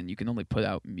rapidly and you can only put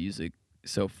out music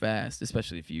so fast,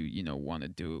 especially if you want to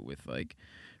do it with like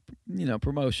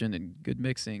promotion and good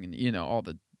mixing and all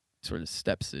the sort of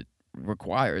steps it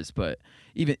requires. But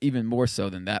even more so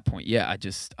than that point,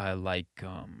 I like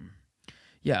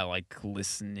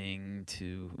listening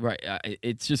to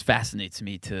it just fascinates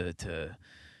me to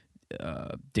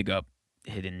dig up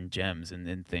hidden gems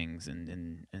and things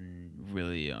and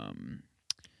really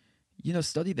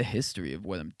study the history of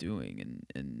what I'm doing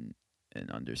and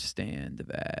understand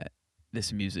that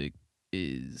this music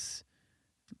is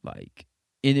like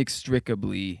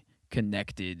inextricably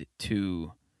connected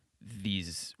to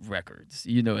these records.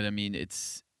 You know what I mean?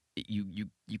 You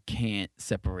can't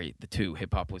separate the two.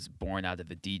 Hip hop was born out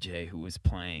of a DJ who was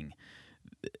playing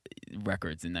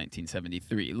records in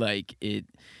 1973. Like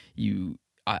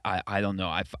I don't know.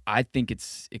 I think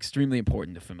it's extremely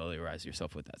important to familiarize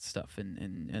yourself with that stuff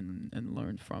and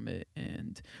learn from it.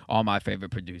 And all my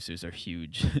favorite producers are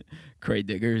huge Cray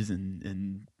diggers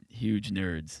and huge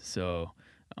nerds. So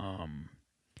I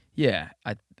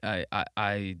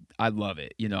love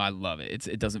it. I love it.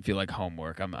 It doesn't feel like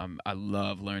homework. I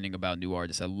love learning about new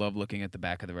artists. I love looking at the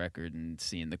back of the record and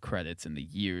seeing the credits and the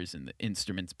years and the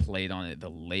instruments played on it, the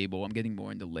label. I'm getting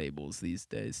more into labels these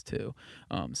days too.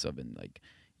 So I've been like,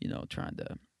 trying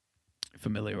to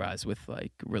familiarize with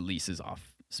like releases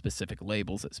off specific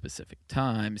labels at specific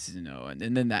times,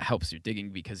 and then that helps your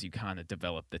digging because you kind of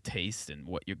develop the taste and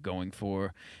what you're going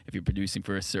for. If you're producing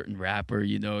for a certain rapper,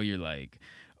 you're like,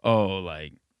 oh,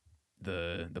 like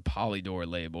the Polydor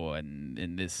label and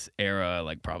in this era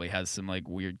like probably has some like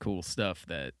weird cool stuff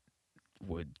that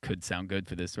could sound good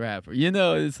for this rapper.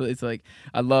 It's like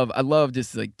I love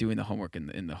just like doing the homework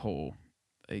in the whole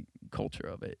like culture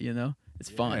of it. It's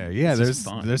fun. Yeah. It's just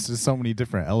fun. There's just so many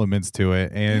different elements to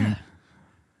it, and Yeah.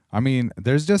 I mean,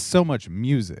 there's just so much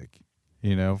music,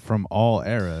 from all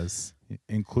eras,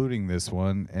 including this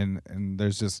one, and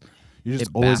there's just you're just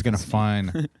It always gonna baffles me.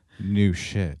 find new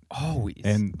shit. Always.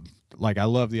 And like I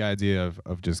love the idea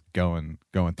of just going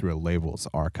through a label's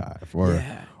archive or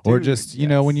Yeah, or dude, just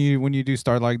when you do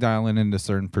start like dialing into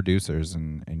certain producers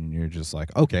and you're just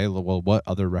like, okay, well, what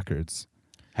other records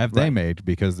have they Right. made,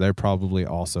 because they're probably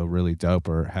also really dope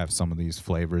or have some of these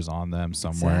flavors on them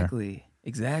somewhere.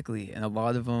 Exactly. And a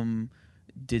lot of them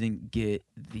didn't get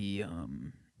the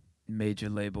major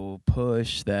label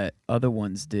push that other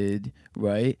ones did,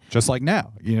 right? Just like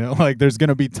now, like there's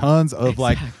gonna be tons of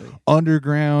like Exactly.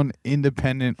 underground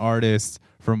independent artists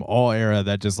from all era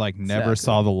that just like never Exactly.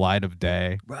 saw the light of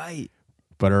day, Right.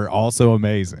 but are also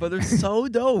amazing. But they're so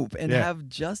dope and Yeah. have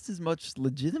just as much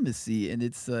legitimacy. And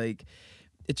it's like,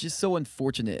 it's just so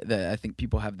unfortunate that I think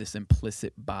people have this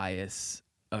implicit bias.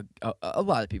 A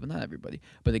lot of people, not everybody,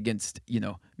 but against,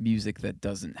 music that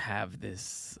doesn't have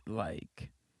this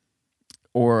like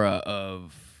aura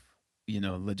of,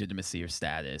 legitimacy or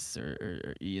status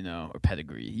or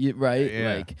pedigree, right?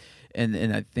 Yeah. Like, and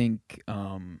I think,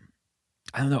 I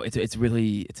don't know. It's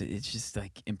really it's just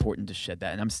like important to shed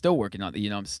that, and I'm still working on it.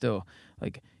 I'm still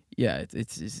like yeah,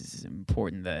 it's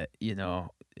important that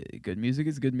good music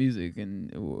is good music,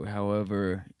 and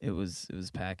however it was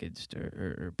packaged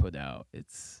or put out,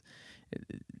 it's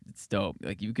dope.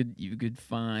 Like you could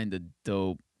find a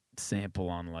dope sample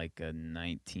on like a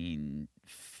 1950s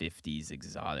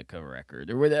Exotica record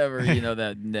or whatever,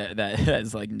 that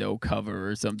has like no cover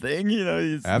or something.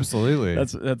 Absolutely.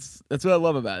 That's what I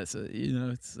love about it. So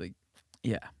it's like,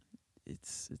 yeah,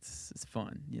 it's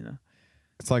fun.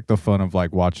 It's like the fun of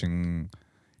like watching,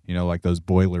 like those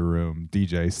boiler room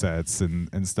DJ sets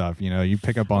and stuff. You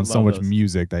pick up on so love much those.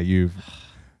 music that you've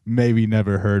maybe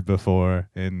never heard before,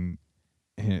 and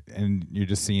you're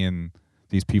just seeing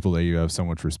these people that you have so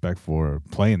much respect for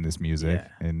playing this music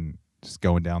and just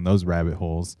going down those rabbit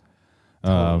holes.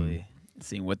 Totally.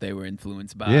 Seeing what they were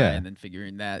influenced by, Yeah. and then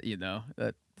figuring that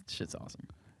that shit's awesome.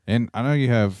 And I know you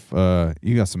have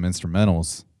you got some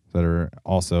instrumentals that are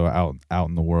also out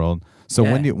in the world. So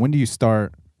Yeah. when do you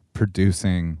start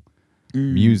producing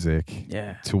music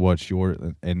Yeah. to what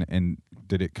your and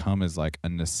did it come as like a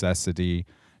necessity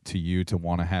to you to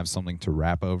want to have something to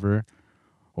rap over,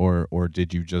 or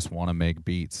did you just want to make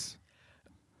beats?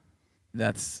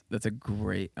 That's a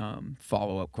great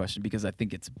follow-up question, because I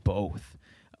think it's both.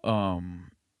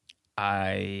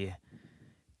 I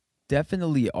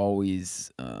definitely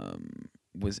always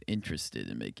was interested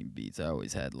in making beats. I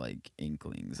always had like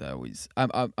inklings. I was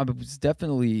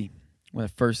definitely, when I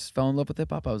first fell in love with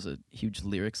hip hop, I was a huge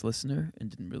lyrics listener and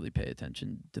didn't really pay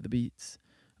attention to the beats.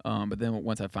 But then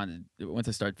once I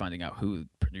started finding out who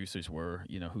producers were,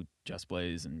 who Just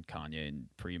Blaze and Kanye and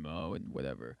Primo and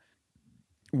whatever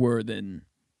were, then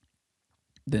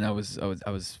I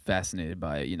was fascinated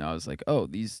by it. I was like, oh,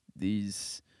 these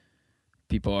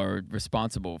people are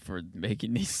responsible for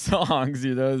making these songs.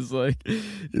 It's like,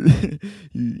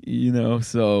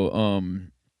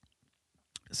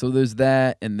 so there's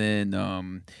that, and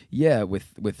then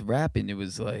with rapping, it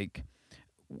was like,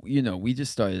 we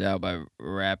just started out by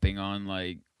rapping on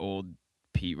like old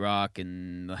Pete Rock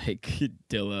and like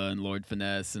Dilla and Lord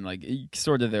Finesse and like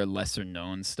sort of their lesser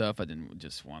known stuff. I didn't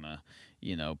just want to,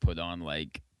 put on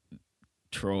like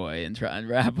Troy and try and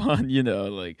rap on,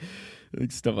 like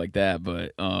stuff like that.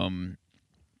 But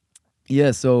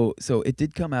so it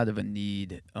did come out of a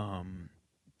need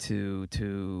to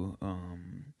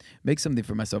make something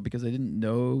for myself, because I didn't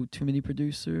know too many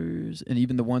producers, and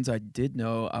even the ones I did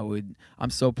know, I'm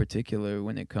so particular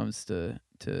when it comes to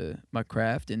my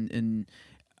craft, and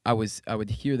I would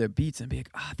hear their beats and be like,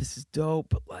 this is dope,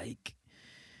 but like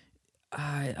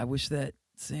I wish that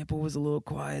sample was a little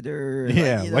quieter.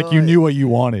 Yeah, like you knew what you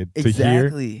wanted to hear.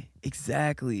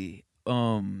 Exactly.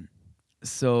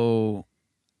 So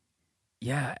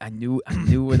yeah, I knew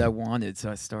what I wanted, so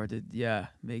I started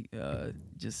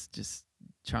just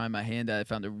trying my hand at it. I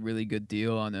found a really good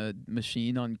deal on a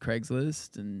machine on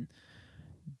Craigslist and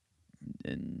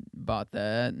bought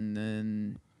that, and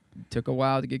then took a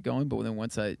while to get going. But then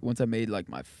once I made like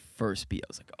my first beat, I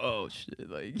was like, oh shit,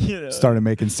 like Started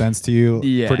making sense to you pretty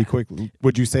Yeah. quick.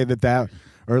 Would you say that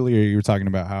earlier you were talking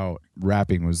about how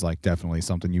rapping was like definitely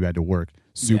something you had to work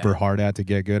super Yeah. hard at to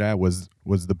get good at? Was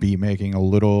the beat making a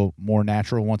little more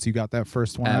natural once you got that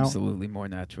first one out? Absolutely more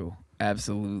natural.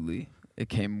 Absolutely. It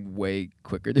came way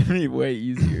quicker to me, way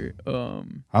easier.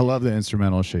 I love the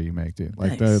instrumental shit you make, dude.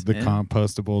 Like Thanks, the man.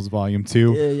 Compostables Volume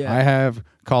 2. Yeah. I have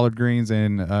Collard Greens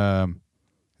and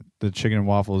the Chicken and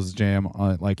Waffles jam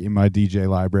on like in my DJ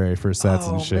library for sets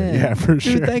and shit. Man. Yeah, for Dude,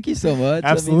 sure. thank you so much. That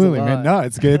means a Absolutely, man. lot. No,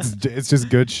 it's good. It's just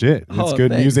good shit. It's Oh,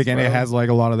 good thanks, music, and it bro. has like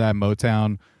a lot of that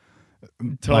Motown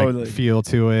Totally. like feel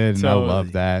to it, and I Totally.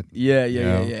 love that. Yeah.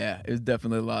 know? It was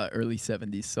definitely a lot of early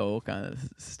 70s soul kind of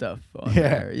stuff on Yeah.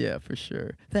 there. Yeah, for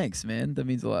sure. Thanks, man. That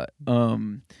means a lot.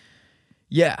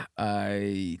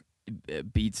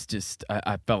 Beats just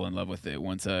I fell in love with it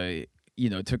once I,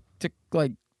 took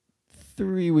like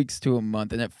 3 weeks to a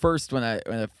month. And at first when I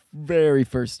very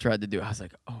first tried to do it, I was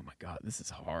like, oh my God, this is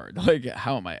hard. Like,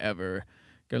 how am I ever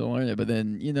gonna learn it? But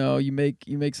then, you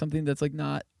make something that's like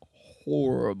not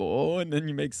horrible, and then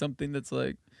you make something that's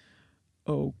like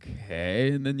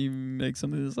okay, and then you make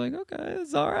something that's like okay,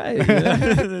 it's all right.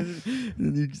 And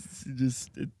then you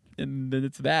and then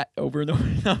it's that over and over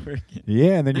and over again.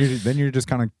 Yeah, and then you're just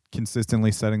kind of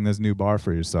consistently setting this new bar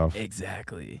for yourself.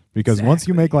 Exactly. Because once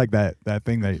you make Exactly. like that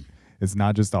thing that it's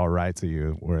not just all right to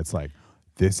you, where it's like,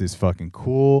 this is fucking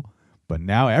cool, but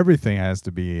now everything has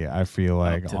to be, I feel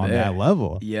like, to on there. that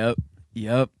level. Yep.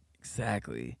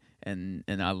 Exactly. And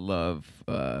I love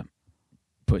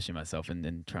pushing myself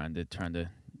and trying to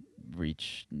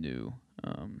reach new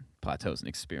plateaus and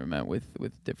experiment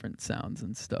with different sounds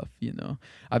and stuff.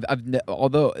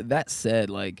 Although that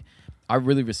said, like I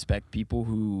really respect people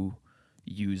who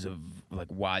use a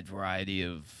wide variety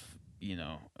of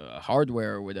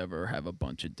hardware or whatever. Have a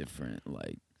bunch of different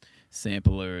like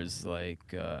samplers, like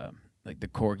the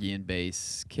Corgi and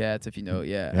bass cats, if you know.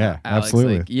 Yeah, Alex,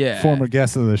 absolutely. like, yeah, Former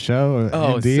guest of the show.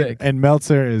 Oh, indeed. sick. And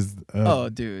Meltzer is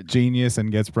dude, genius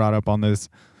and gets brought up on this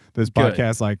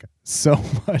podcast like so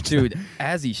much. dude,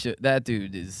 as he should. That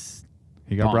dude is.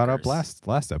 He got brought up bonkers.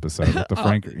 last episode with the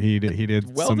Frank. He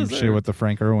did Well some deserved. shit with the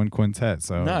Frank Irwin Quintet.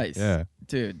 So Nice. yeah,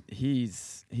 Dude,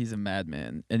 he's a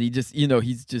madman, and he just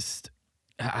he's just.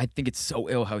 I think it's so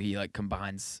ill how he like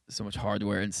combines so much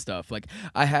hardware and stuff. Like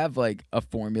I have like a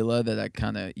formula that I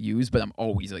kind of use, but I'm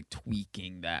always like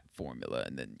tweaking that formula,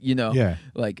 and then yeah,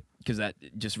 like because that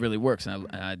just really works, and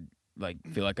I like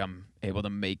feel like I'm able to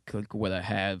make like what I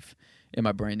have in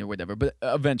my brain or whatever. But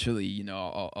eventually,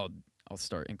 I'll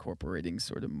start incorporating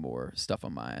sort of more stuff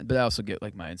on my end. But I also get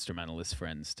like my instrumentalist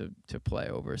friends to play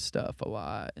over stuff a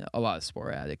lot. A lot of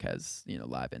Sporadic has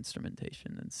live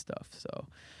instrumentation and stuff. So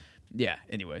yeah.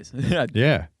 Anyways,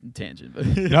 yeah. tangent. But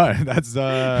No, that's.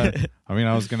 I mean,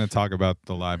 I was gonna talk about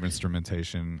the live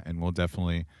instrumentation, and we'll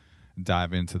definitely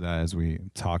dive into that as we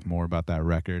talk more about that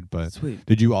record. But Sweet.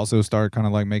 did you also start kind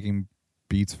of like making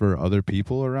beats for other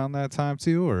people around that time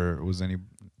too, or was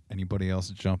anybody else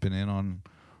jumping in on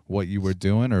what you were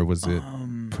doing, or was it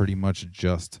pretty much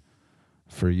just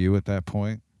for you at that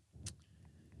point?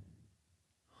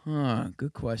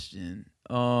 Good question.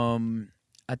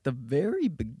 At the very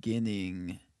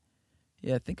beginning,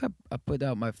 yeah, I think I put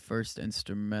out my first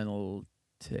instrumental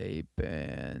tape,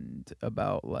 and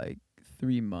about like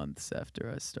 3 months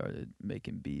after I started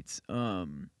making beats.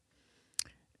 And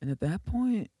at that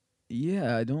point,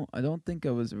 yeah, I don't think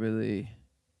I was really.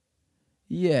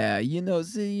 Yeah,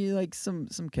 see, like some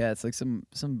cats, like some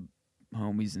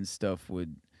homies and stuff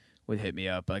would hit me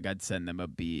up. Like I'd send them a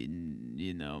beat,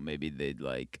 and maybe they'd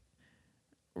like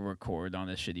record on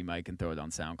a shitty mic and throw it on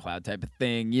SoundCloud type of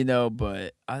thing,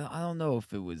 But I don't know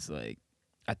if it was like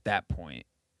at that point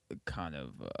kind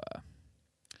of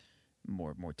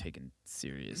more taken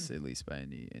serious, at least by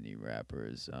any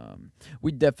rappers.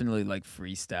 We definitely like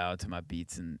freestyle to my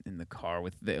beats in the car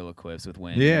with the Ill-Equips with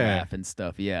Wayne and Raf and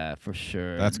stuff. Yeah, for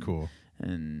sure. That's cool.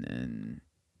 And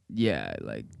yeah,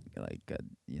 like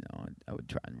I would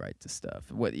try and write the stuff.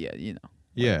 Yeah.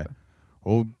 Whatever.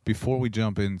 Well, before we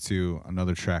jump into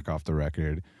another track off the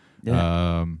record,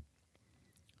 Yeah.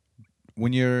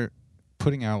 when you're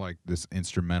putting out like this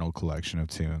instrumental collection of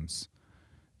tunes,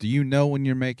 do you know when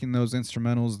you're making those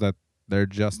instrumentals that they're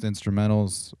just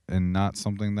instrumentals and not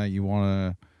something that you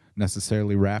want to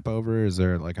necessarily rap over? Is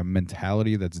there like a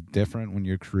mentality that's different when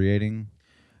you're creating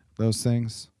those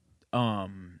things?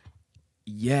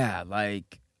 Yeah,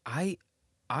 like I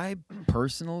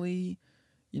personally,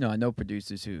 I know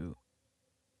producers who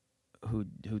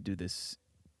do this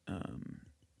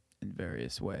in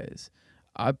various ways.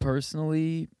 I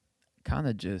personally kind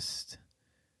of just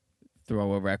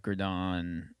throw a record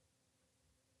on,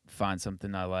 find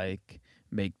something I like,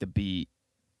 make the beat,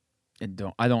 and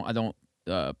I don't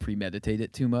premeditate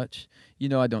it too much.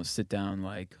 I don't sit down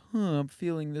like, I'm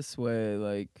feeling this way,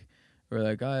 like, or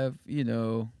like I have,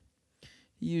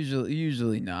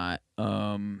 usually not.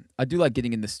 I do like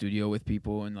getting in the studio with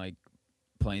people and like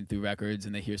playing through records,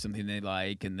 and they hear something they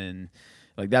like, and then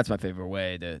like that's my favorite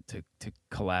way to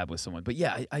collab with someone. But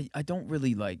yeah, I don't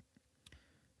really like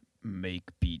make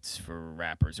beats for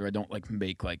rappers, or I don't like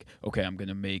make like, okay, I'm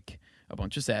gonna make a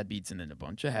bunch of sad beats and then a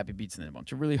bunch of happy beats and then a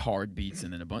bunch of really hard beats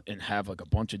and then and have like a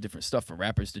bunch of different stuff for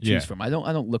rappers to choose from. I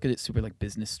don't look at it super like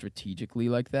business strategically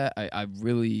like that. I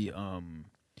really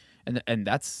and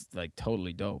that's like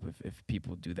totally dope if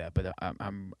people do that. But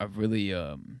I really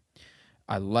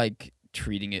I like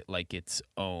treating it like its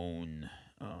own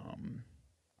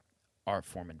art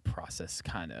form and process,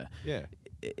 kind of. Yeah.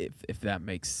 If that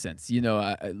makes sense,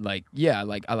 I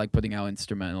like putting out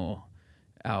instrumental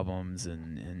albums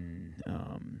and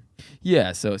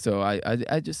so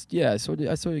I just I sort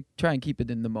of try and keep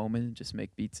it in the moment and just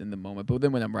make beats in the moment. But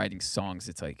then when I'm writing songs,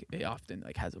 it's like it often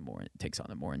like takes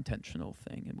on a more intentional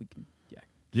thing, and we can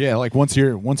like once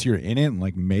you're in it and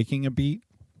like making a beat,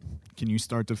 can you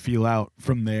start to feel out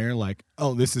from there like,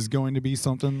 oh, this is going to be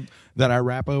something that I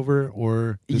rap over,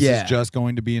 or this is just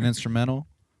going to be an instrumental?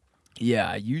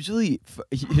 Yeah, usually,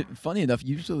 funny enough,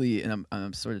 and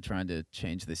I'm sort of trying to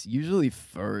change this. Usually,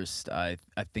 first I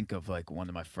think of like one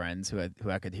of my friends who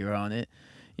I could hear on it.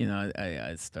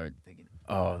 I start thinking,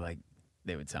 oh, like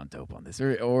they would sound dope on this,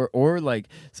 or like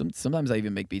sometimes I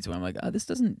even make beats where I'm like, this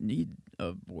doesn't need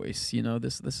a voice.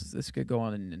 This could go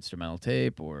on an instrumental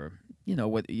tape, or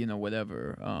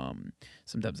whatever.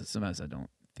 Sometimes I don't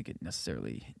think it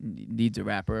necessarily needs a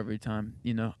rapper every time,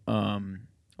 you know,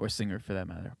 or singer for that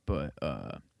matter. But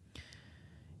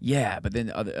yeah, but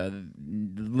then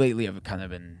lately I've kind of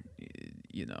been,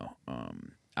 you know,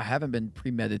 I haven't been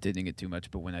premeditating it too much,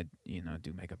 but when I, you know,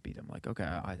 do make a beat, I'm like, okay,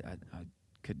 I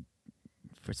could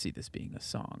foresee this being a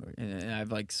song, and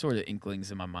I've like sort of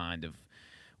inklings in my mind of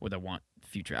what I want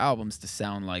future albums to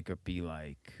sound like or be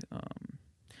like.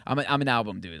 I'm an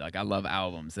album dude. Like, I love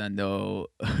albums. And I know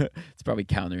it's probably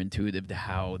counterintuitive to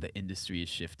how the industry is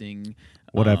shifting.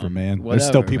 Whatever, man. There's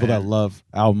still people that love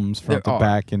albums front There to are.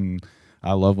 back, and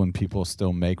I love when people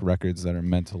still make records that are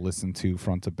meant to listen to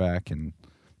front to back,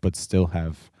 but still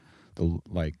have the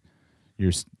like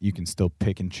you can still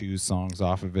pick and choose songs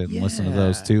off of it and listen to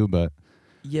those Yeah. too. But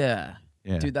Yeah.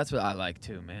 yeah, Dude, that's what I like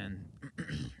too, man.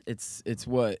 That's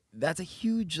a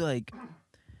huge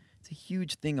it's a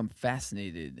huge thing I'm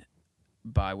fascinated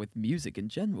by with music in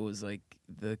general, is like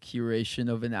the curation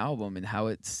of an album and how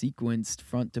it's sequenced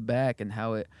front to back and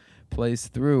how it plays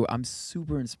through. I'm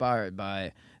super inspired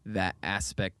by that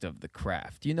aspect of the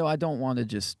craft. You know, I don't want to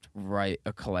just write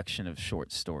a collection of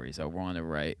short stories. I want to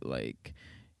write like,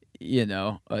 you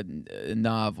know, a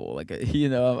novel, like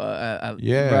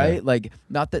Yeah. right? Like,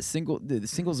 not that the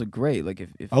singles are great. Like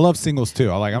if I love singles too.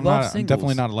 I'm Love definitely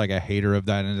singles. not like a hater of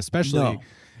that, and especially No.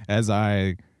 as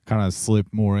I kind of slip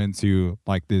more into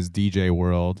like this DJ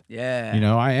world. yeah, You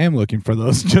know, I am looking for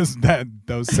those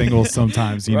those singles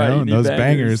sometimes, you Right, know, you and need those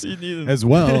bangers You need 'em. as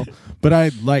well. But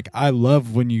I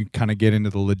love when you kind of get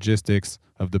into the logistics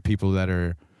of the people that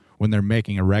are, when they're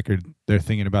making a record, they're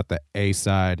thinking about the A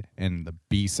side and the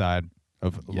B side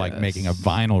of like making a Yes.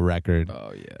 vinyl record,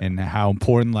 Oh yeah. and how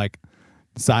important like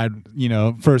side, you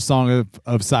know, first song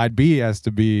of side B has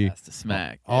to be Has to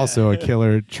smack. also yeah. a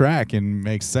killer track and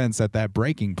makes sense at that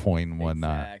breaking point and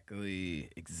whatnot.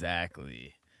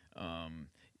 Exactly.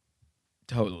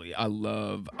 Totally. I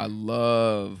love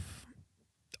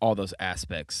all those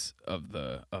aspects of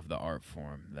the art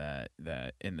form that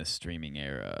in the streaming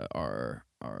era are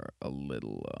a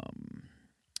little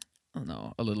I don't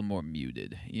know, a little more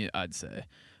muted. Yeah, I'd say.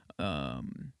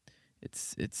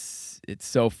 It's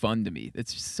so fun to me.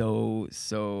 It's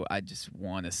so I just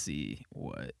want to see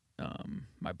what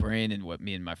my brain and what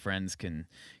me and my friends can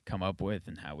come up with,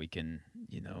 and how we can,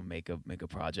 you know, make a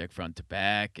project front to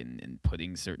back, and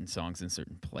putting certain songs in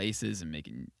certain places and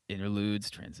making interludes,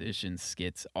 transitions,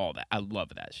 skits, all that. I love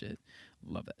that shit.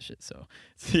 So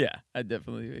yeah, I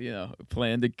definitely, you know,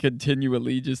 plan to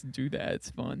continually just do that. It's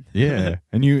fun. Yeah.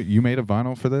 And you made a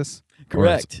vinyl for this? Or is-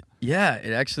 Correct. Yeah,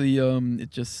 it actually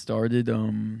it just started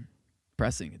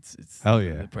pressing. It's Hell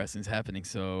yeah. The pressing's happening.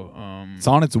 So It's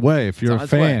on its way. If you're on a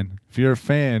its way. fan, if you're a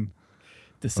fan,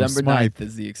 December Smythe. 9th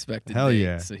is the expected Hell date.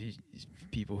 yeah. So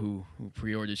people who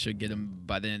pre-ordered should get them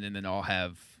by then, and then I'll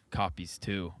have copies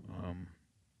too.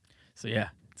 So yeah,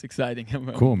 it's exciting.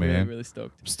 I'm Cool, really, man. really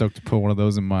stoked. I'm stoked to put one of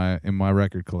those in my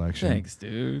record collection. Thanks,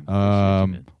 dude. Appreciate you,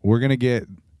 man. We're gonna get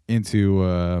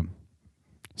into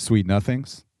Sweet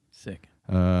Nothings. Sick.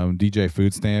 DJ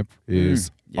Food Stamp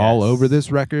is Yes. all over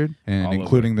this record, and All over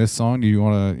including this song. Do you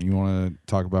wanna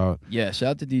talk about? Yeah, shout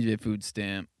out to DJ Food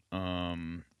Stamp.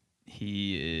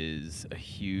 He is a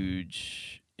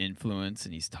huge influence,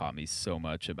 and he's taught me so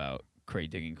much about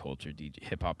crate digging culture,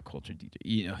 hip hop culture. DJ.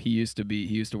 You know, he used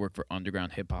to work for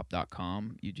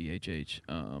undergroundhiphop.com, UGHH,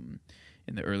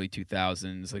 in the early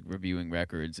 2000s, like reviewing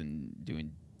records and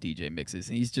doing DJ mixes.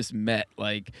 And he's just met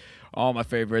like all my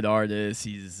favorite artists.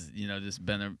 He's, you know, just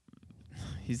been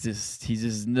he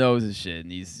just knows his shit,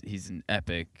 and he's an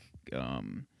epic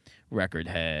record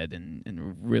head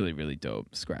and really, really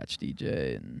dope scratch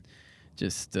DJ, and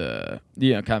just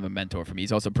you know, kind of a mentor for me.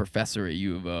 He's also a professor at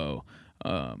U of O,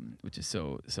 which is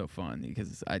so fun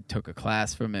because I took a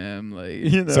class from him. Like,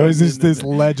 you know, So he's just this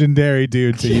legendary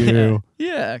dude to you.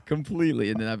 Yeah, completely.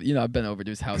 And then I've been over to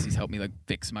his house. He's helped me like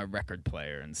fix my record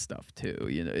player and stuff too.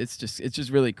 You know, it's just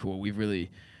really cool. We've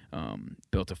really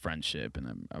built a friendship,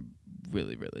 and I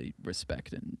really, really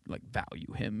respect and like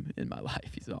value him in my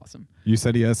life. He's awesome. You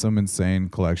said he has some insane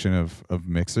collection of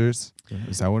mixers.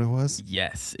 Is that what it was?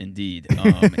 Yes, indeed.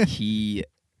 He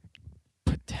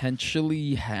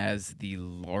potentially has the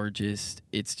largest.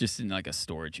 It's just in like a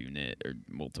storage unit or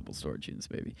multiple storage units,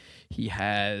 maybe. He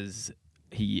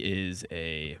is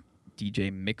a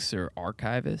DJ mixer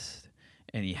archivist,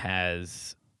 and he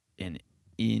has an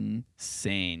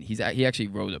insane. He actually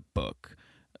wrote a book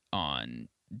on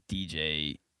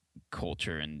DJ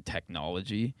culture and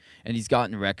technology, and he's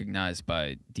gotten recognized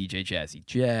by DJ Jazzy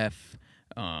Jeff,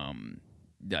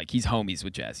 like he's homies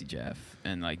with Jazzy Jeff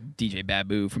and like DJ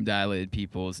Babu from Dilated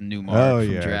Peoples, Newmark Oh,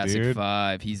 from yeah, Jurassic dude.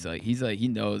 5. He's like he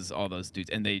knows all those dudes,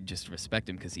 and they just respect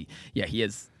him because he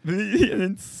has an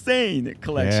insane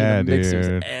collection Yeah, of mixers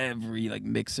dude. every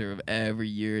mixer of every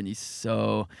year, and he's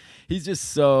just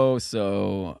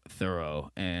so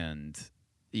thorough, and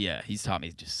yeah, he's taught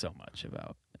me just so much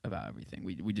about everything.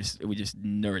 We just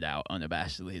nerd out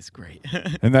unabashedly. It's great.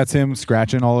 And that's him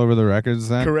scratching all over the records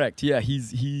then? Correct. Yeah,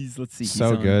 he's let's see. He's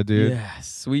So on, good, dude. Yeah,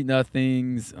 Sweet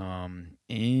Nothings,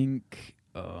 Ink,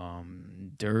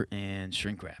 Dirt, and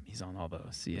Shrink Wrap. He's on all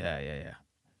those. Yeah.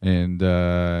 And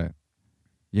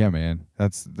yeah, man,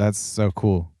 that's so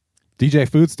cool. DJ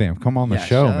Food Stamp, come on the Yeah,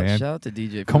 shout, man. man. Shout out to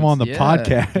DJ. Come on the Foods.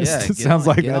 podcast. Yeah, It get sounds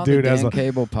on- like get that on the dude has Dan a-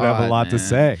 Cable would have a pod, lot to man.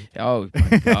 say. Oh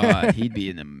my god, he'd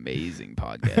be an amazing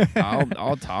podcast.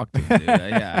 I'll talk to him, dude.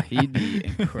 Yeah, he'd be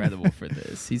incredible for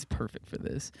this. He's perfect for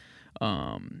this.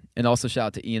 And also shout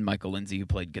out to Ian Michael Lindsay, who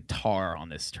played guitar on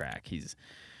this track. He's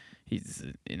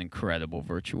an incredible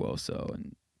virtuoso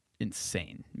and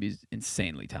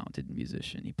insanely talented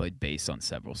musician. He played bass on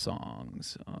several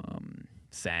songs,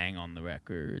 sang on the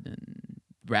record, and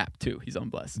rap too. He's on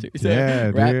Blessed too.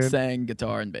 Yeah, rap, dude. sang,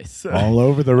 guitar, and bass. All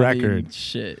over the I mean, record.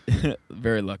 shit.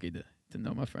 Very lucky to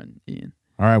know my friend Ian.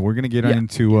 All right, we're gonna get Yeah.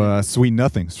 into Sweet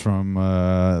Nothings from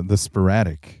the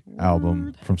Sporadic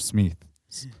album from Smythe.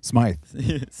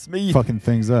 Smee. Fucking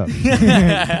things up.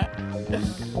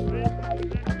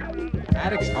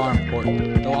 Attics are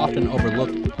important, though often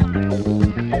overlooked.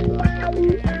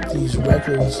 These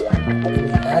records in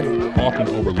the attic. Often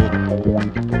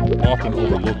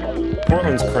overlooked.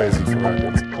 Portland's crazy for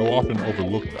records. Though often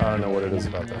overlooked. I don't know what it is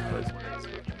about that place.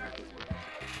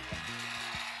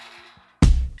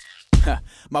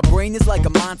 My brain is like a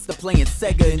monster playing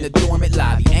Sega in the dormant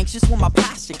lobby. Anxious when my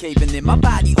posture caving in, my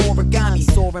body origami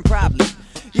soaring probably.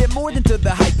 Yet more than to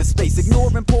the hyperspace,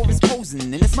 ignoring porous posing.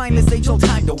 In this mindless age, no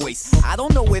time to waste. I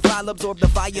don't know if I'll absorb the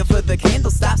fire for the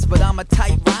candle stops, but I'm a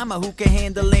tight rhymer who can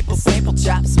handle ample sample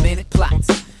chops, minute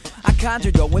plots. I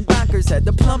conjured going bonkers, had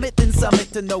to plummet then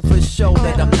summit to know for sure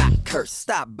that I'm not cursed.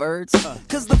 Stop, birds,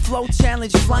 cause the flow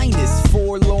challenge flying is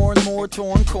forlorn, more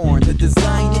torn corn. The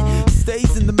design it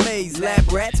stays in the maze,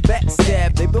 lab rats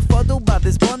backstab. They befuddled by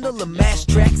this bundle of mash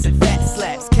tracks and fat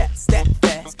slabs. Cats that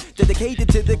fast, dedicated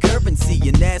to the currency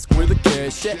and ask where the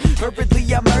cash at.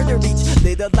 Hurriedly I murder each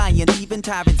little lion, even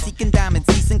tyrant seeking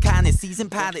diamonds, season kindness, season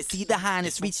pilot, see the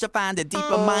highness, reach to find a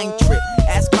deeper mind trip.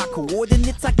 Ask my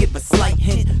coordinates, I give a slight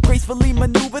hint. Gracefully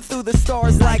maneuver through the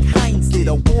stars like Heinz did.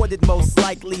 Awarded most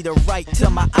likely to write till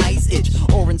my eyes itch.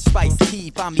 Orange spice tea,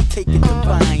 find me taking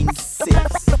divine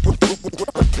sips.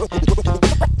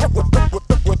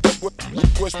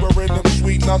 Whispering them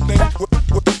sweet nothing.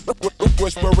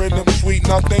 Whispering them sweet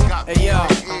nothing. Hey yo,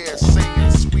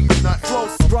 flow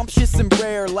scrumptious and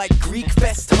rare like Greek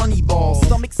fest honey balls.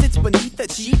 Stomach sits beneath a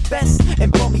cheap vest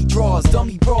and bummy draws,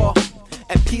 dummy raw.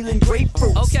 And peeling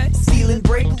grapefruits, stealing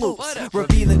break loops,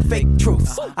 revealing fake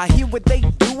truths. I hear what they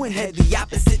do and head the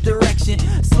opposite direction.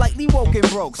 Slightly woke and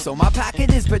broke, so my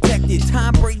pocket is protected.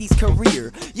 Tom Brady's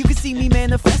career, you can see me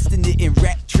manifesting it in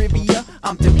rap trivia.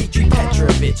 I'm Dmitry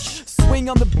Petrovich. Swing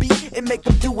on the beat and make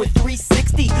them do a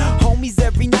 360. Homies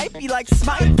every night be like,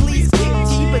 Smite, please kick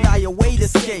T, but I await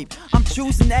escape. I'm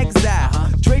choosing exile,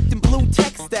 draped in blue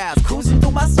textiles, cruising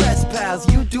through my stress piles.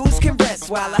 You dudes can rest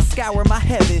while I scour my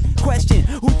heaven. Question,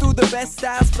 who threw the best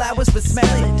styles, flowers for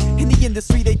smelling? In the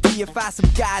industry they deify some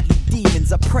godly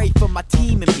demons. I pray for my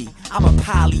team and me, I'm a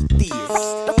polytheist.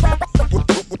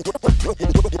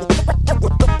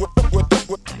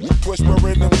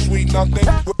 Whispering them sweet nothing.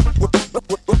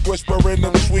 Whispering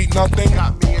them sweet nothing.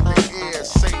 Got me in the ear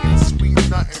saying sweet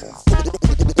nothing.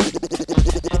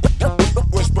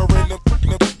 Whispering them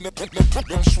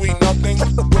sweet nothing.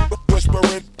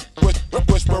 Whispering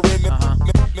them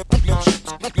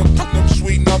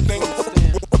sweet nothing.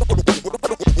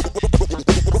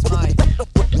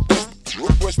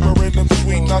 Whispering them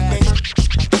sweet nothing.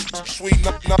 Sweet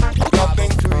nothing. Got me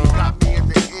in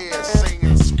the ear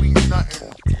saying sweet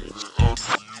nothing.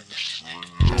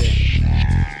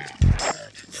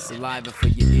 Saliva for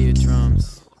your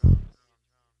eardrums.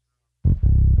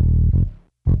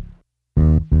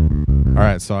 All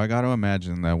right, so I got to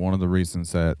imagine that one of the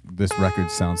reasons that this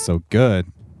record sounds so good,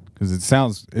 because it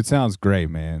sounds great,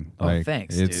 man. Oh,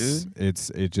 thanks, dude.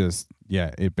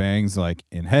 It bangs like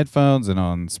in headphones and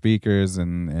on speakers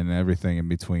and everything in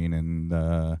between.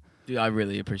 And Dude, I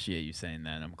really appreciate you saying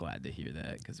that. I'm glad to hear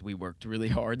that because we worked really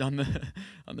hard on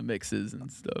the mixes and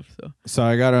stuff. So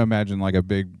I got to imagine like a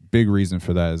big reason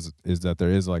for that is that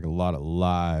there is like a lot of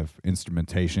live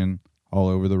instrumentation all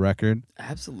over the record.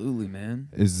 Absolutely, man.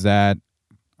 Is that,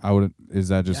 Is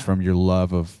that just from your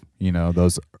love of, you know,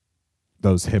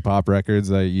 those hip hop records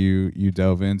that you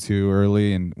dove into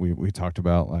early, and we talked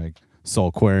about like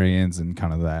Soulquarians and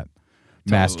kind of that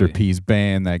masterpiece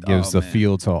band that gives the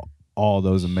feel to all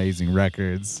those amazing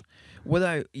records.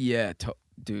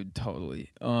 Dude, totally.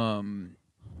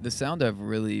 The sound I've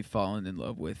really fallen in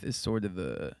love with is sort of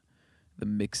the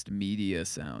mixed media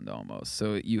sound almost.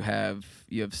 So you have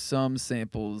some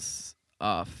samples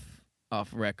off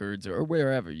records or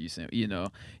wherever you know,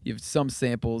 you have some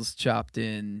samples chopped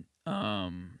in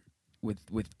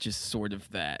with just sort of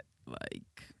that,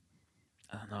 like,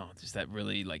 I don't know, just that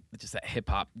really, like, just that hip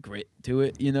hop grit to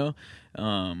it, you know?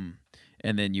 And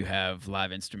then you have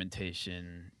live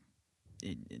instrumentation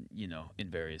in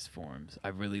various forms. I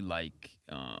really like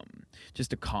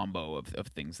just a combo of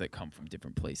things that come from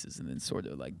different places and then sort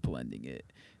of like blending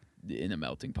it in a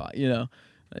melting pot, you know?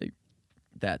 Like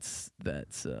that's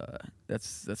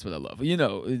what I love. You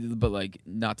know, but like,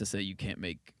 not to say you can't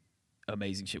make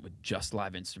amazing shit with just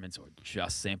live instruments or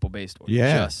just sample based or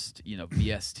just, you know,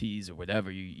 VSTs or whatever.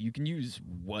 You can use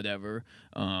whatever.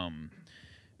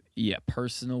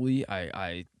 Personally,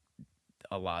 I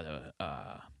a lot of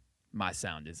my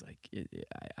sound is like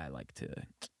I like to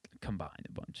combine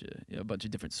a bunch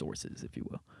of different sources, if you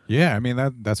will. Yeah, I mean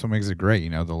that's what makes it great. You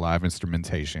know, the live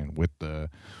instrumentation with the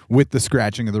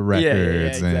scratching of the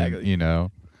records, exactly. And you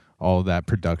know, all of that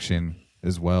production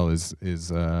as well is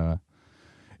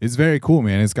very cool,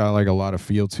 man. It's got like a lot of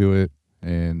feel to it,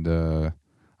 and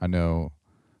I know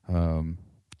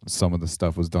some of the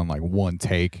stuff was done like one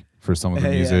take for some of the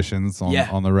musicians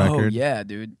on the record. Oh yeah,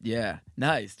 dude. Yeah,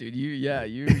 nice, dude. You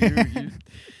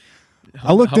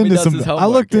I looked into some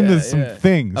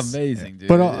things. Amazing, dude.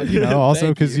 But you know, also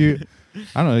because I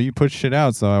don't know, you put shit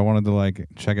out, so I wanted to like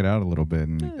check it out a little bit,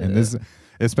 and this,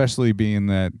 especially being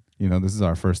that, you know, this is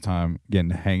our first time getting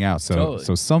to hang out, so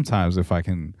sometimes if I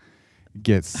can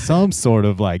get some sort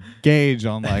of like gauge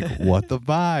on like what the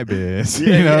vibe is,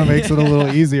 you know, it makes it a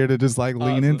little easier to just like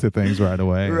lean into things right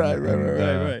away.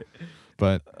 Right.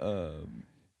 But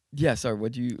sorry,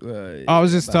 what'd you I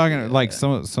was just talking like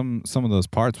some of those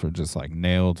parts were just like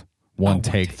nailed one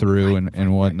take through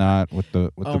and whatnot with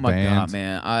the band. Oh my god,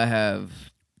 man. I have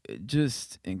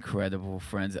just incredible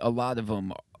friends. A lot of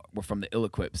them were from the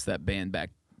Ill-Equips, that band back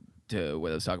to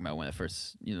what I was talking about when I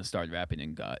first, you know, started rapping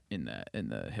and got in the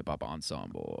hip hop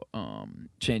ensemble.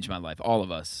 Changed my life. All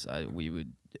of us, we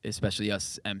would, especially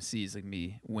us MCs like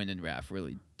me, Win and Raph,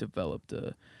 really developed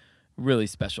a really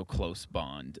special close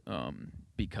bond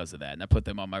because of that. And I put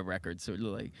them on my record, sort of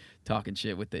like talking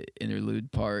shit with the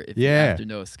interlude part. After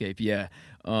No Escape, and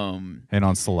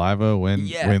on Saliva when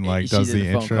like does the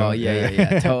intro. Call.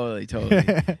 Yeah, totally.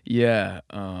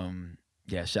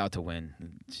 Shout out to Win.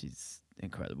 She's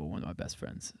incredible, one of my best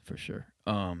friends for sure.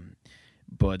 So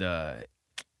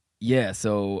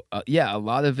a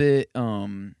lot of it,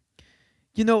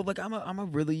 you know, like I'm a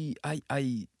really I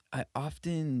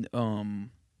often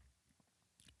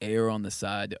err on the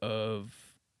side of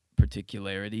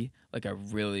particularity. Like I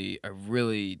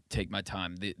really take my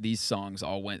time. These songs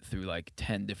all went through like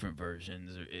 10 different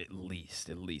versions, or at least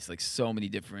like so many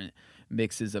different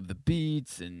mixes of the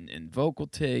beats and vocal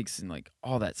takes and like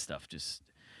all that stuff.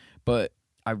 But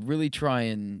I really try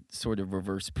and sort of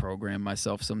reverse program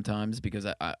myself sometimes, because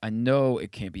I know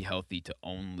it can't be healthy to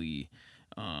only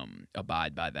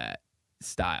abide by that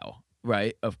style,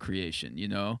 right, of creation, you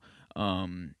know?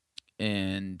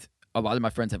 And a lot of my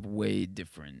friends have way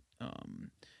different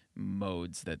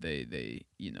modes that they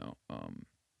you know,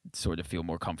 sort of feel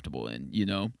more comfortable in, you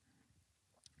know?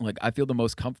 Like I feel the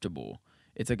most comfortable.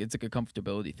 It's like a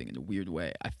comfortability thing in a weird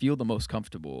way. I feel the most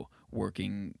comfortable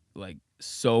working like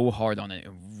so hard on it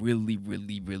and really,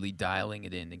 really, really dialing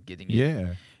it in and getting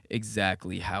it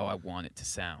exactly how I want it to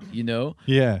sound, you know?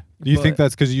 Yeah. Do you think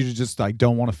that's because you just like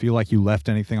don't want to feel like you left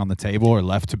anything on the table or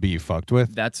left to be fucked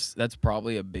with? That's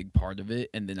probably a big part of it.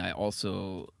 And then I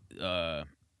also at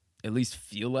least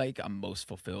feel like I'm most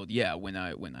fulfilled. Yeah, when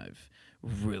I've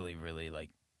really, really like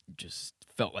just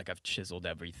felt like I've chiseled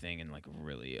everything and like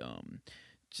really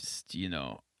just, you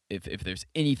know, if there's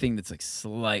anything that's like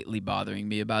slightly bothering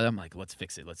me about it, I'm like, let's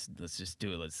fix it. Let's just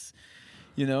do it. Let's,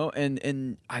 you know,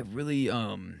 and I really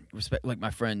respect like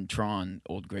my friend Tron,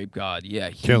 Old Grape God.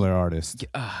 Yeah, killer artist.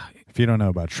 If you don't know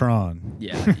about Tron,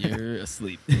 you're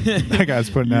asleep. That guy's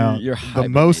putting out the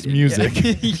most music.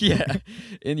 Yeah,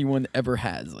 anyone ever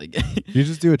has. Like, you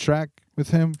just do a track with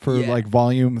him for like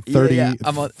volume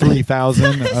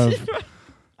 33,000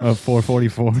 of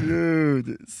 444.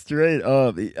 Dude, straight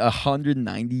up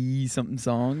 190 something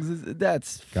songs.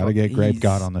 That's gotta get Grape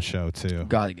God on the show too.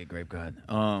 Gotta get Grape God.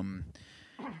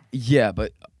 Yeah,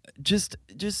 but just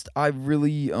I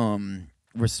really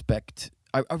respect.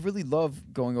 I really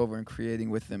love going over and creating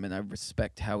with him, and I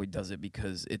respect how he does it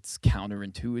because it's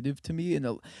counterintuitive to me,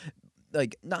 and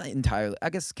like not entirely. I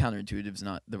guess counterintuitive is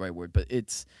not the right word, but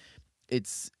it's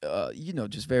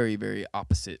just very, very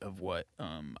opposite of what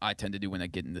I tend to do when I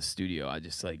get in the studio. I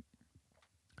just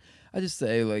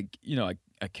say like,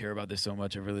 I care about this so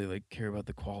much. I really like care about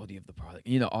the quality of the product,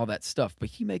 all that stuff. But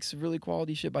he makes really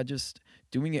quality shit by just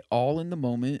doing it all in the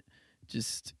moment,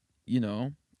 just,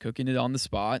 cooking it on the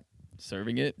spot,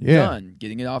 serving it, done,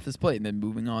 getting it off his plate, and then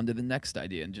moving on to the next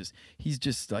idea. And he's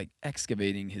just like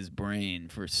excavating his brain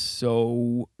for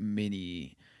so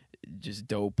many just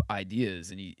dope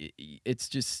ideas, and it's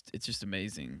just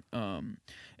amazing.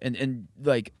 And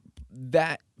like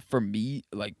that for me,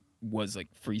 like was like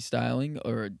freestyling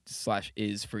or /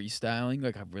 is freestyling.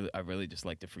 Like I really just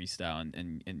like to freestyle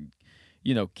and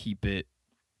keep it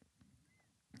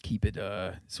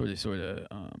sort of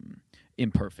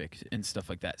imperfect and stuff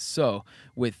like that. So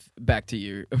back to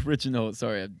your original,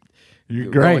 sorry,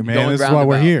 you're great, man. This is why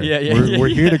we're here. We're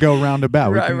here to go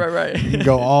roundabout. Right. We can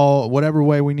go whatever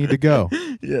way we need to go.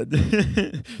 Yeah.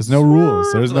 There's no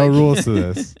rules. There's no rules to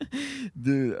this,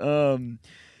 dude.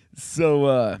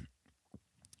 So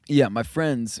my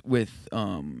friends with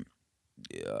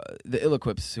the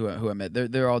Ill-Equips who I met,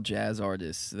 they're all jazz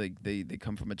artists. Like they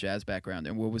come from a jazz background,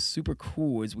 and what was super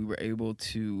cool is we were able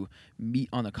to meet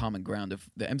on a common ground. Of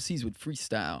the MCs would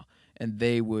freestyle, and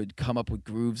they would come up with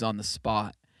grooves on the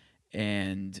spot,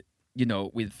 and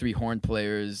we had 3 horn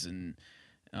players and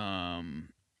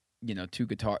 2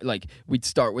 guitar. Like we'd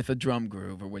start with a drum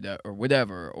groove or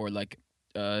whatever, or like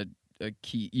a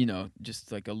key,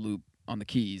 just like a loop on the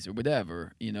keys or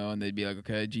whatever, and they'd be like,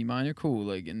 okay, G minor, cool,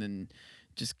 like, and then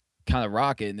just kind of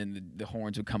rock it, and then the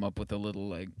horns would come up with a little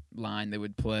like line they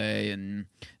would play, and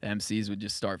the MCs would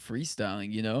just start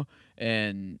freestyling,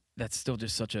 and that's still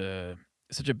just such a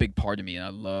big part of me, and I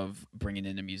love bringing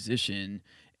in a musician,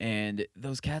 and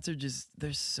those cats are just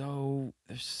they're so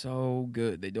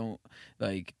good. They don't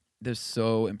like they're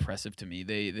so impressive to me.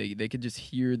 They could just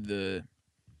hear the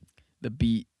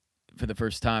beat for the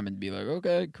first time and be like,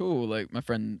 okay, cool. Like my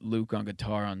friend Luke on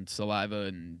guitar on Saliva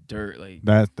and Dirt, like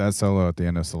that solo at the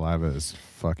end of Saliva is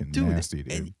fucking nasty,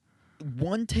 dude.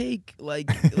 One take, like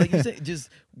you said, just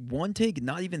one take,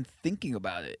 not even thinking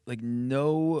about it. Like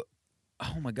no,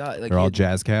 oh my god, like they're all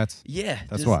jazz cats. Yeah,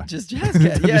 that's why. Just jazz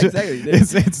cats. Yeah, exactly.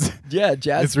 Jazz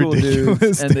it's school ridiculous,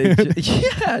 dudes, and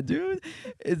they dude,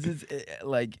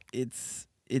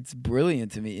 it's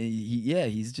brilliant to me. And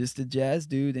he's just a jazz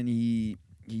dude, and he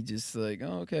just like,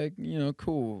 oh, okay,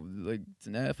 cool. Like, it's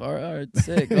an F. All right,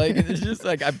 sick. Like, it's just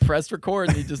like, I pressed record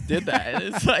and he just did that. And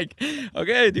it's like,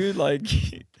 okay, dude, like,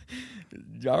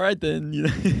 all right then.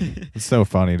 It's so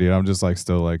funny, dude. I'm just like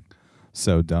still like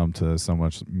so dumb to so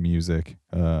much music,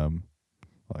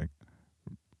 like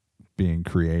being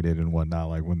created and whatnot.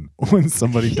 Like when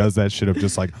somebody does that shit of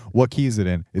just like, what key is it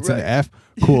in? It's an F.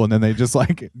 Cool. And then they just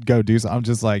like go do something. I'm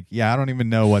just like, yeah, I don't even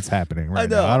know what's happening right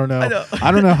now. I don't know.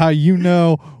 I don't know how you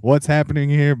know what's happening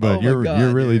here, but you're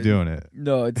really doing it.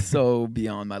 No, it's so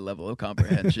beyond my level of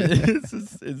comprehension. It's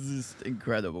just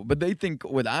incredible. But they think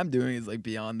what I'm doing is like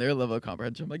beyond their level of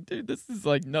comprehension. I'm like, dude, this is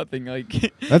like nothing.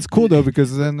 Like that's cool though,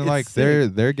 because then like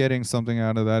they're getting something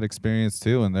out of that experience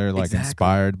too, and they're like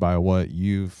inspired by what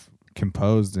you've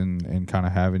composed and kind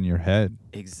of have in your head.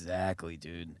 Exactly,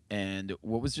 dude. And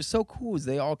what was just so cool is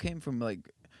they all came from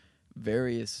like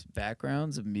various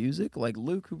backgrounds of music. Like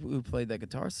Luke, who played that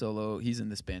guitar solo, he's in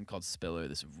this band called Spiller.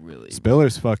 This really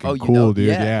Spiller's fucking cool, dude.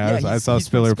 Yeah, I saw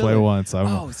Spiller play once.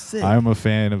 I'm a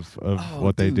fan of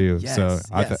what they do. Yes, so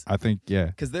I think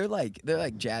because they're like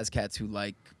jazz cats who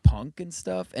like punk and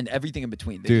stuff and everything in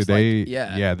between. Dude,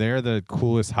 they're the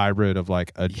coolest hybrid of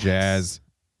like a jazz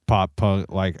pop punk.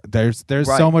 Like there's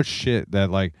so much shit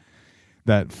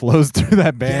that flows through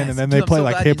that band, and then they play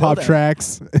like hip hop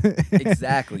tracks.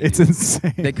 Exactly, it's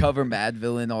insane. They cover Mad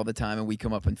Villain all the time, and we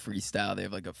come up and freestyle. They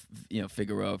have like a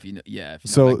Figaro.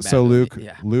 So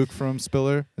Luke from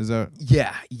Spiller, is that?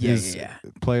 Yeah.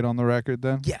 Played on the record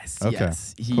then? Yes. Okay.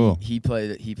 Yes. Cool. He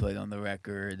played on the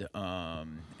record.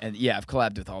 And yeah, I've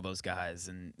collabed with all those guys,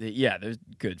 and they're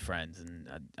good friends, and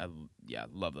I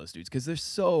love those dudes because they're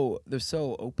so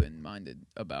open-minded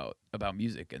about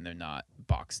music, and they're not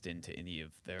boxed into any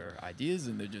of their ideas,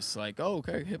 and they're just like, oh,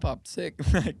 okay, hip hop, sick.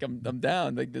 Like I'm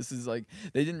down. Like this is like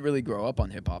they didn't really grow up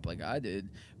on hip hop like I did,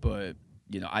 but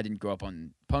I didn't grow up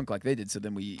on punk like they did. So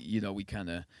then we kind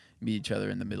of meet each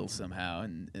other in the middle somehow,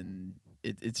 and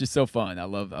it's just so fun.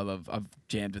 I've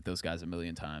jammed with those guys a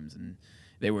million times, and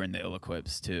they were in the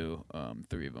Ill-Equips too.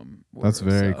 3 of them. That's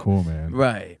very cool, man.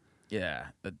 Right. Yeah,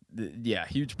 yeah,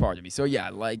 huge part of me. So yeah,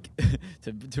 like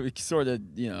to sort of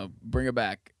bring it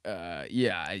back.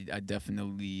 Yeah, I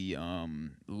definitely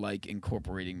like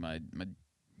incorporating my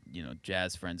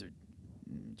jazz friends or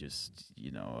just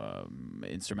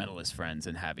instrumentalist friends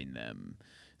and having them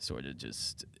sort of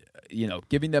just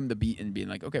giving them the beat and being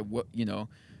like, okay, what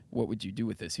would you do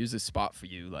with this? Here's a spot for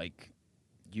you, like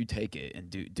you take it and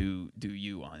do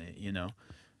you on it,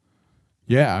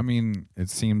 Yeah, I mean, it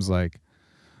seems like,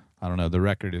 I don't know, the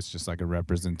record is just like a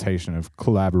representation of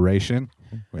collaboration,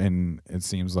 and it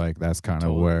seems like that's kind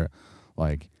of where,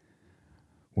 like,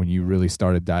 when you really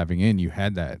started diving in, you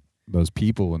had those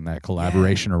people and that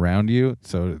collaboration around you.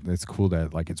 So it's cool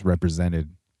that like it's represented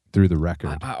through the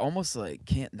record. I almost like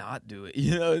can't not do it.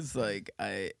 It's like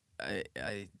I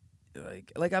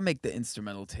make the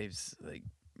instrumental tapes like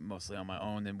mostly on my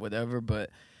own and whatever, but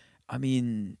I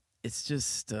mean it's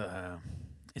just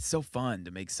it's so fun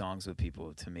to make songs with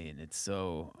people to me, and it's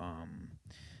so I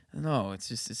don't know, it's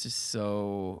just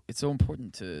so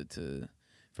important to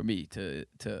for me to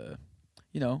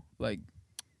like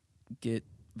get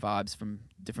vibes from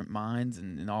different minds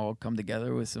and all come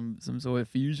together with some sort of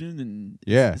fusion, and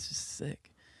it's just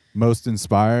sick. Most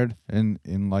inspired in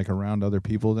like around other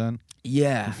people then?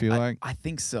 Yeah. You feel like? I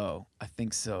think so.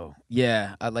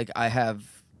 Yeah. I have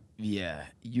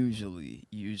usually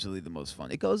the most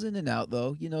fun. It goes in and out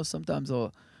though. Sometimes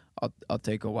I'll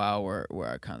take a while where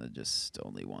I kind of just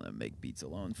only want to make beats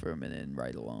alone for a minute and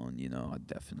write alone.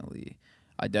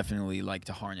 I definitely like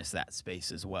to harness that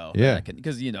space as well. Yeah.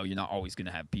 Because you're not always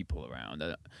gonna have people around,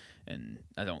 and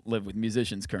I don't live with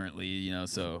musicians currently.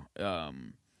 So.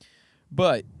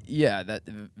 But yeah,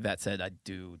 that said, I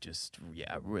do just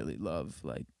really love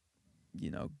like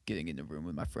getting in the room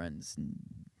with my friends and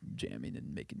jamming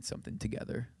and making something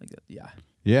together like that.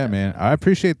 Yeah, man. I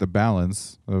appreciate the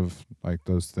balance of like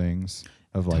those things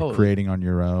of like creating on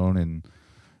your own and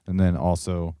then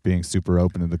also being super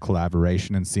open to the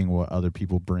collaboration and seeing what other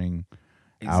people bring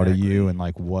out of you and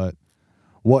like what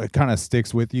kind of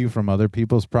sticks with you from other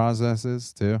people's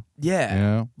processes too.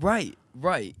 Yeah. Right.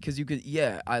 Because you could,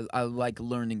 I like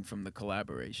learning from the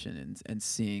collaboration and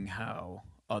seeing how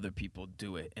other people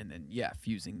do it, and then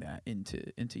fusing that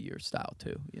into your style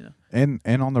too. And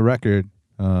on the record,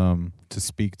 to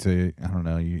speak to, I don't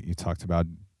know, you talked about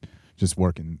just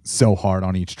working so hard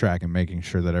on each track and making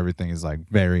sure that everything is like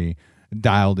very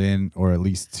dialed in, or at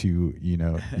least to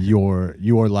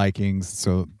your likings,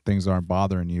 so things aren't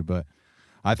bothering you. But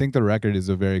I think the record is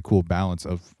a very cool balance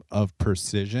of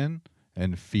precision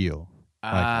and feel.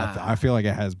 Like, I feel like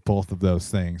it has both of those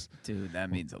things. Dude,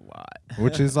 that means a lot.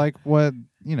 Which is like what,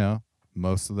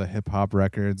 most of the hip hop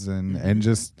records and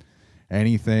just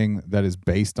anything that is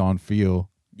based on feel,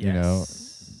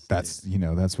 that's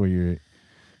what you're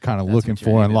kind of looking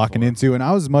for and locking into. And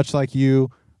I was much like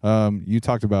you. You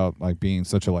talked about like being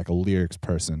such a lyrics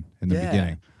person in the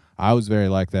beginning. I was very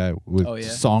like that with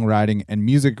songwriting and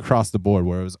music across the board,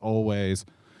 where it was always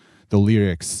the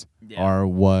lyrics are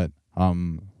what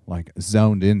like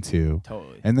zoned into.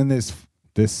 Totally. And then this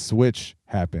switch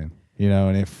happened,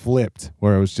 and it flipped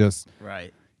where it was just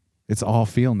it's all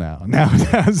feel now. Now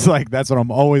it's like that's what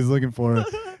I'm always looking for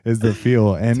is the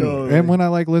feel. And and when I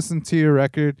like listen to your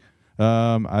record,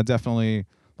 I definitely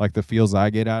like the feels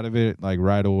I get out of it, like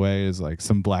right away is like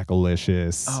some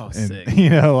Blackalicious and sick.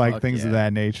 Like things of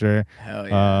that nature. Hell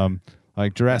yeah.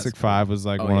 Like Jurassic 5 was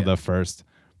like one of the first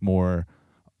more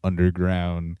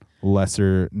underground,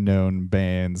 lesser known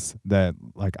bands that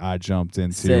like I jumped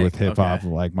into with hip hop.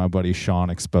 Like my buddy Sean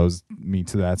exposed me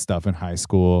to that stuff in high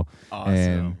school. Awesome.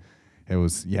 And it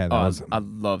was I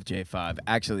love J5.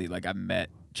 Actually, like I met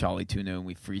Charlie Tuna and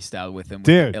we freestyled with him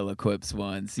Dude. with Ill Equips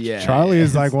once. Yeah. Charlie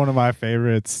is like one of my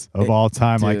favorites of all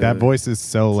time. Like that voice is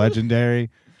so legendary.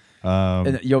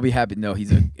 And you'll be happy to know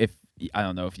I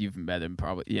don't know if you've met him,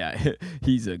 probably. Yeah,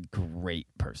 he's a great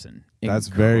person. That's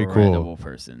very cool. Incredible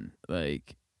person.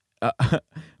 Like,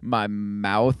 my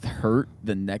mouth hurt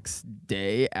the next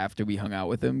day after we hung out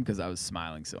with him because I was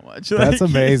smiling so much. That's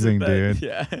amazing, dude.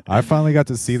 Yeah. I finally got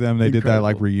to see them. They did that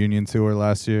like reunion tour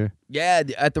last year. Yeah,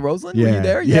 at the Roseland. Yeah. Were you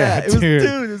there? Yeah, it was, dude.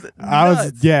 It was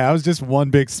nuts. I was just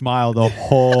one big smile the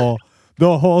whole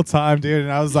time, dude.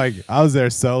 And I was there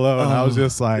solo, and I was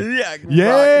just like,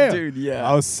 dude, yeah.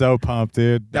 I was so pumped,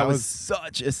 dude. That was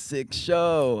such a sick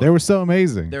show. They were so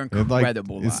amazing. They're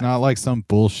incredible. It's not like some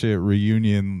bullshit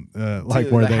reunion, like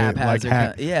where they like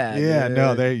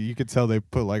no, you could tell they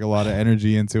put like a lot of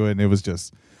energy into it, and it was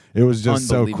just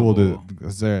so cool to.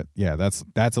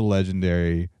 That's a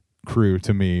legendary crew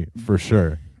to me for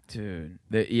sure. Dude,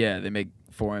 they make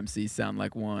four MCs sound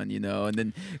like one, you know. And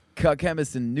then Cut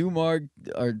Chemist and Newmark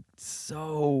are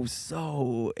so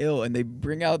ill, and they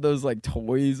bring out those like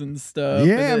toys and stuff.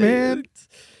 Yeah, and man.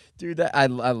 Dude, that I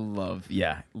love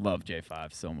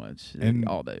J5 so much. And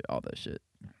all that shit.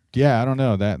 Yeah, I don't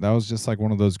know. That was just like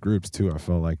one of those groups too. I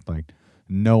felt like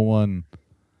no one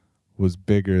was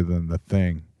bigger than the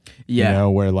Thing. Yeah. You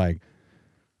know, where like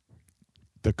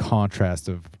the contrast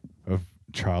of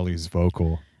Charlie's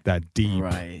vocal, that deep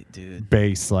right, dude.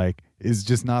 bass, like is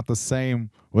just not the same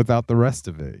without the rest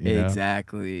of it. You know?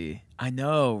 Exactly. I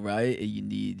know, right? You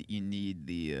need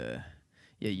the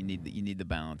you need the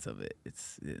balance of it.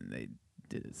 And they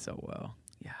did it so well.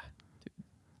 Yeah.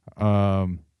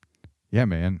 Dude. Yeah,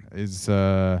 man. Is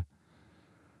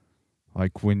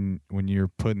like when you're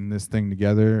putting this thing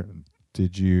together,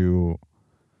 did you?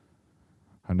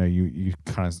 I know you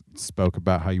kind of spoke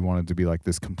about how you wanted to be like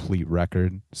this complete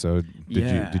record. So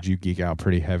did you geek out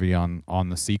pretty heavy on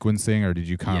the sequencing, or did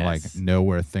you kind of like know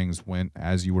where things went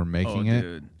as you were making it?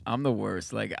 Dude, I'm the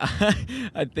worst. Like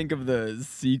I think of the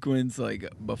sequence like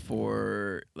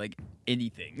before like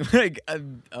anything. Like I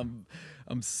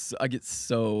get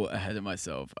so ahead of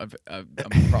myself. I'm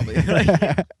probably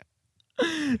like,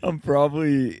 I'm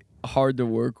probably hard to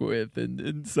work with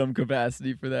in some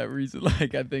capacity for that reason.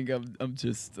 Like I think I'm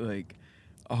just like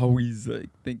always like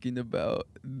thinking about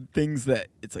things that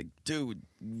it's like, dude,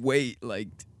 wait, like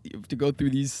you have to go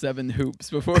through these 7 hoops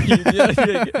before you like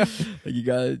you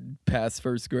gotta pass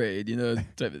first grade, you know.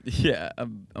 Yeah,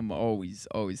 I'm always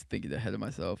thinking ahead of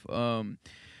myself.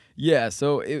 Yeah,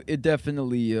 so it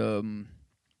definitely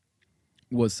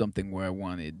was something where I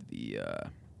wanted the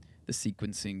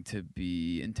sequencing to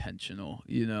be intentional,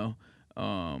 you know.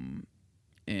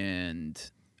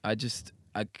 And I think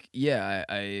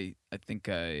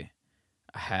I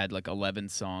had like 11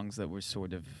 songs that were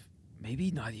sort of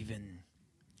maybe not even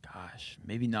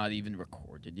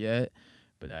recorded yet,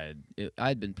 but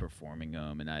I'd been performing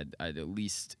them, and I'd at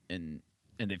least and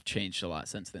they've changed a lot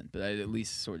since then, but I'd at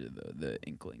least sort of the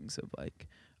inklings of like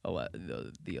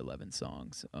the 11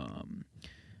 songs, or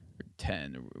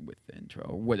 10 with the intro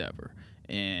or whatever.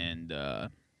 And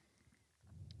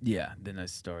then I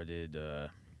started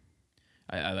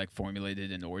I like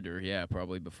formulated an order,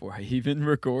 probably before I even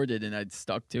recorded, and I'd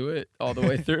stuck to it all the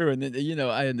way through. And then, you know,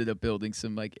 I ended up building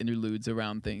some like interludes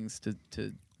around things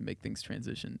to make things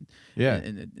transition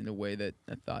in a way that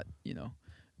I thought, you know,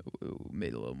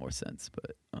 made a little more sense.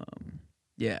 But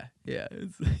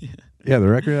the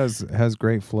record has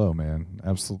great flow, man.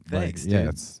 Absolutely. Thanks,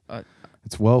 like, dude.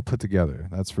 It's well put together,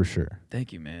 that's for sure.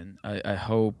 Thank you, man. I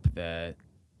hope that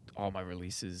all my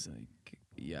releases,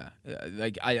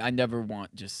 I never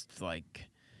want just like,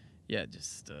 I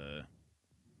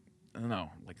don't know,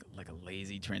 like a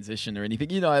lazy transition or anything.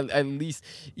 You know, at least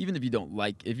even if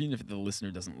the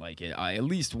listener doesn't like it, I at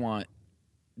least want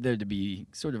there to be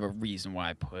sort of a reason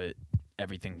why I put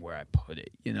everything where I put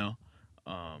it. You know,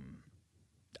 I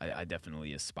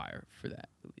definitely aspire for that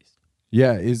at least.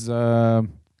 Yeah,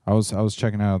 I was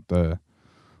checking out the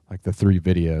 3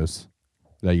 videos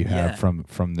that you have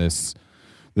from this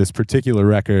particular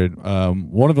record.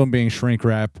 One of them being Shrink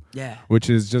Rap, which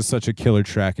is just such a killer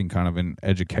track and kind of an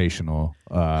educational,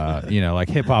 you know, like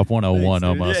hip hop 101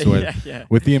 almost,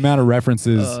 with the amount of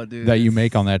references that you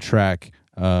make on that track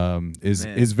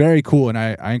is very cool. And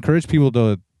I encourage people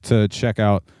to check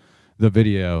out the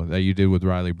video that you did with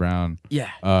Riley Brown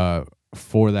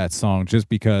for that song, just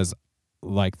because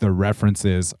like the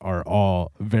references are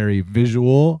all very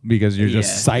visual, because you're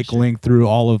just cycling through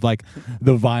all of like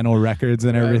the vinyl records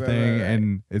and everything. Right.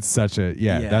 And it's such a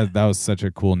that was such a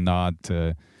cool nod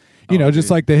to, you know, just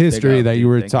like the history that you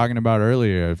were talking about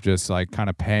earlier, of just like kind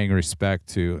of paying respect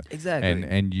to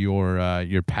and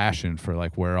your passion for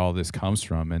like where all this comes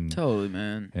from. And totally,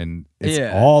 man. And it's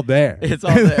all there. It's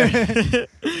all there.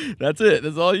 That's it.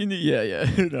 That's all you need.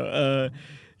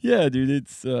 Dude,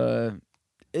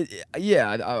 it's I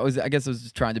guess I was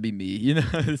just trying to be me, you know.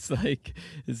 It's like,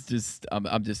 it's just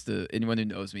I'm just anyone who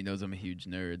knows me knows I'm a huge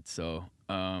nerd, so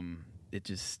it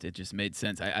just made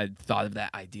sense. I thought of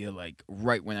that idea like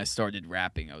right when I started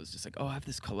rapping. I was just like, oh, I have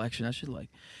this collection. I should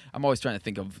I'm always trying to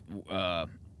think of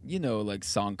you know, like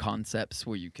song concepts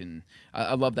where you can.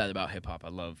 I love that about hip hop. I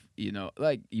love, you know,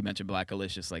 like you mentioned Black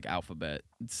Alicious, like Alphabet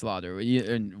Slaughter,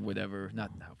 and whatever,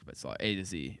 not Alphabet Slaughter, A to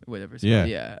Z, whatever.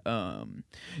 Yeah.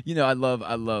 You know, I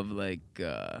love like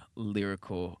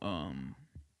lyrical.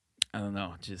 I don't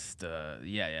know, just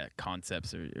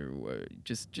concepts or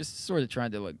just sort of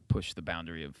trying to like push the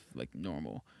boundary of like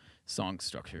normal song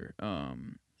structure.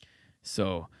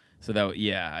 So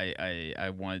that I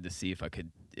wanted to see if I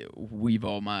could weave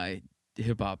all my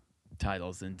hip hop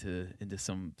subtitles into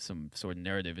some sort of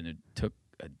narrative, and it took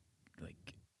a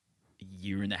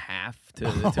year and a half to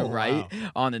write.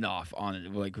 Wow. On and off,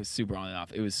 like was super on and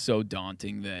off. It was so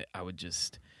daunting that I would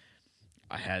just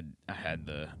I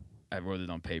wrote it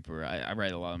on paper. I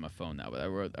write a lot on my phone now, but I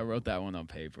wrote that one on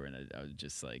paper, and I would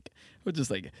just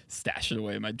stash it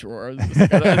away in my drawer.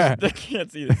 I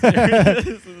can't see this.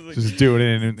 Just do it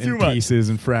in pieces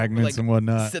and fragments and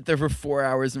whatnot. Sit there for 4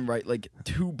 hours and write like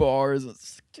 2 bars.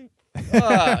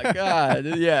 Oh God,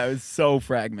 yeah, it was so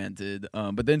fragmented.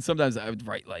 But then sometimes I would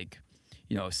write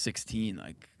 16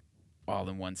 all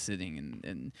in one sitting,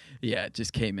 and yeah, it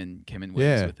just came in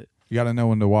waves with it. You got to know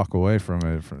when to walk away from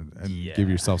it and give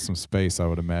yourself some space, I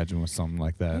would imagine, with something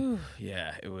like that.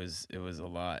 Yeah, it was a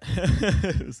lot.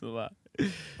 It was a lot.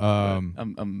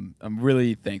 I'm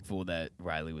really thankful that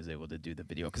Riley was able to do the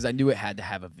video, because I knew it had to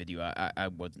have a video. I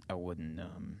wouldn't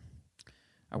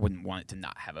want it to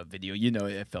not have a video.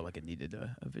 It felt like it needed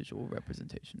a visual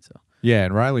representation. So yeah,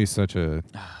 and Riley's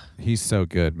he's so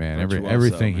good, man.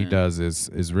 Everything he does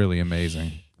is really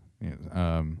amazing.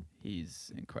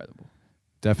 He's incredible.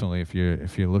 Definitely, if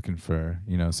you're looking for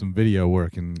some video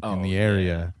work in the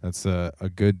area, that's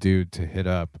a good dude to hit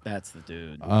up. That's the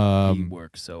dude. He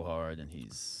works so hard, and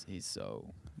he's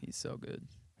so good.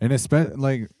 And I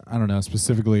don't know,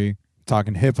 specifically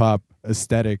talking hip hop,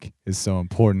 aesthetic is so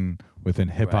important within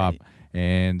hip hop,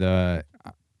 and I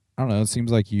don't know. It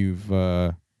seems like you've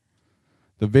the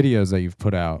videos that you've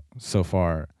put out so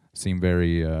far seem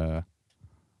very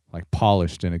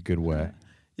polished in a good way.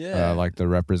 Yeah, the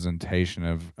representation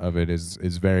of it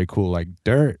is very cool. Like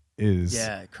Dirt is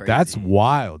crazy. That's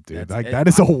wild, dude. That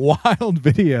is a wild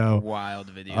video.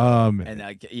 Wild video. And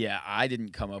I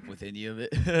didn't come up with any of it.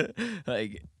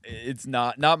 It's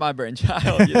not my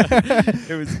brainchild.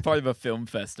 It was part of a film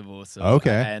festival. So I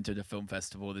entered a film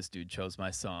festival. This dude chose my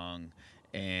song.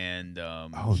 And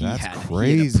he had a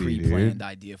pre-planned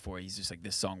idea for it. He's just like,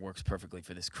 this song works perfectly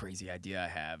for this crazy idea I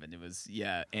have, and it was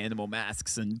animal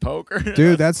masks and poker.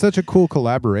 Dude, that's such a cool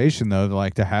collaboration though.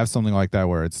 To have something like that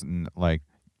where it's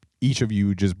each of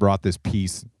you just brought this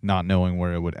piece, not knowing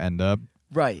where it would end up.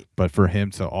 Right. But for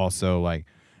him to also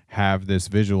have this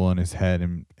visual in his head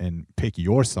and pick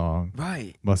your song.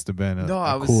 Right. Must have been a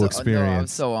cool experience. I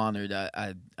was so honored.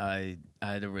 I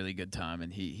had a really good time,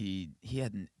 and he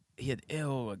had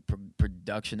ill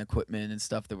production equipment and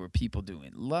stuff. There were people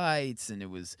doing lights, and he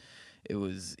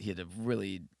had a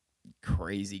really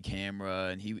crazy camera,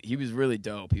 and he was really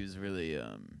dope. He was really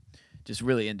just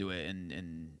really into it,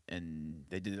 and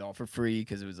they did it all for free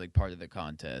because it was part of the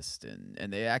contest,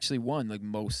 and they actually won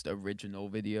most original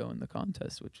video in the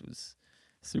contest, which was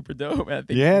super dope. I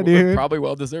think dude. Probably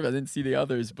well deserved. I didn't see the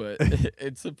others, but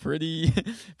it's a pretty.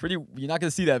 You're not gonna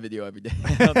see that video every day.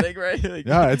 I don't think, right?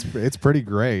 Yeah, it's pretty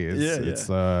great. It's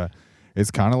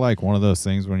kind of like one of those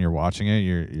things when you're watching it,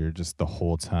 you're just the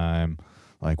whole time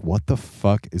what the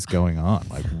fuck is going on?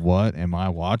 What am I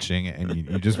watching? And you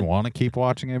just want to keep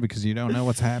watching it because you don't know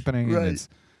what's happening. Right.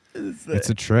 And it's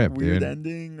a trip, weird dude.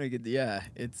 Ending.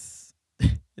 It's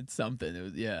something.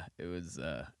 It was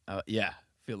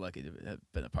feel lucky to have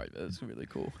been a part of it. It was really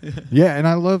cool. Yeah, and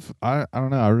I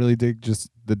don't know, I really dig just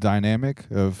the dynamic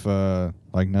of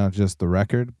not just the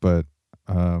record, but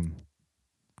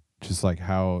just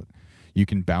how you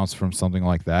can bounce from something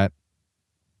like that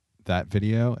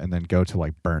video and then go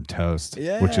to Burnt Toast,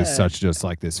 which is such just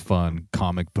this fun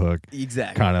comic book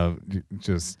kind of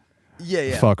just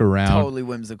fuck around, totally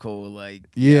whimsical,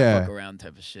 fuck around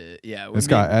type of shit. Yeah, it's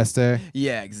got Este.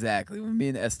 Yeah, exactly. When me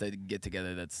and Este get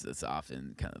together, that's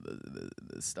often kind of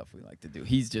the stuff we like to do.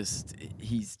 He's just an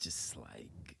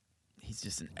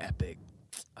epic.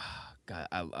 God,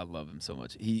 I love him so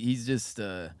much. He's just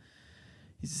a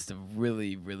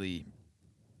really, really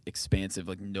expansive,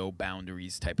 no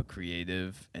boundaries type of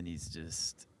creative, and he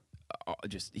just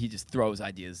throws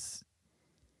ideas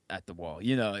at the wall,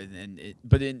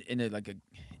 but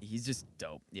he's just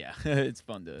dope. Yeah, it's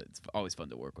always fun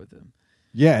to work with him.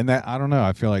 Yeah, and I don't know,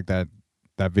 I feel like that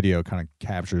video kind of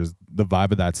captures the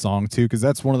vibe of that song too, because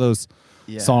that's one of those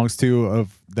songs too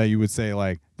of that you would say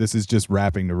this is just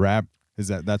rapping to rap.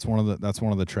 That's one of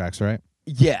the tracks, right?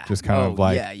 Yeah, just kind of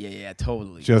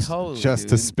totally. Just dude.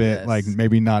 to spit, yes.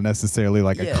 Maybe not necessarily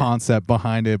a concept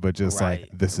behind it, but just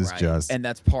this is just. And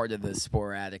that's part of the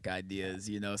sporadic ideas.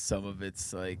 Some of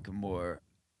it's more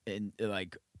in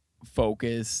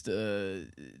focused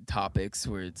topics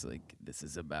where it's this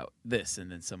is about this,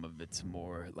 and then some of it's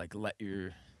more let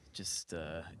your just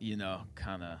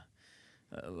kind of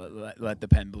let the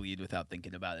pen bleed without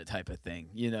thinking about it type of thing.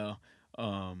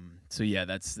 So yeah,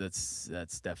 that's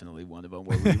definitely one of them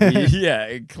where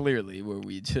we clearly where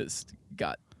we just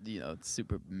got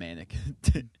super manic.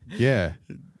 Yeah.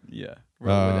 Yeah.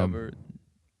 Whatever.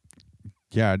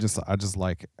 Yeah, I just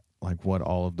like what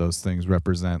all of those things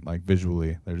represent, like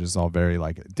visually. They're just all very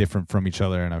like different from each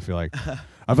other, and I feel like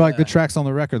the tracks on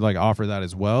the record like offer that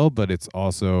as well, but it's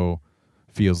also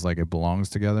feels like it belongs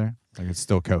together. Like it's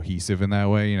still cohesive in that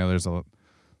way.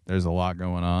 There's a lot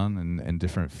going on and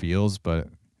different feels, but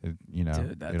it,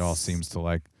 Dude, it all seems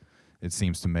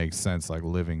to make sense, like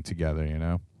living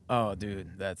together. Oh, dude,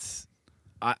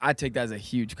 I take that as a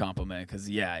huge compliment because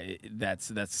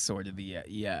that's sort of the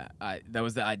that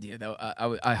was the idea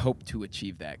that I hope to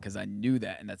achieve that because I knew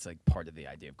that, and that's like part of the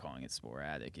idea of calling it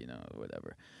Sporadic,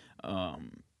 whatever.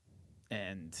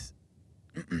 And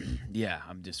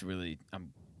I'm just really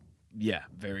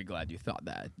very glad you thought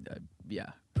that.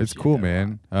 It's cool,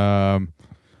 man.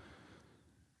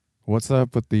 What's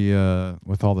up with the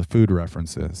with all the food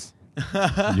references?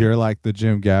 You're like the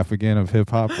Jim Gaffigan of hip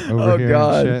hop over here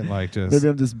God. and shit. Like just maybe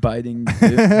I'm just biting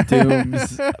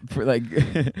Dooms for like.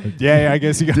 I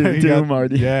guess you got Doom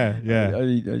already. Yeah.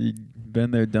 I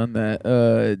been there, done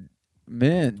that.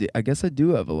 Man, I guess I do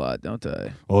have a lot, don't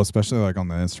I? Well, especially like on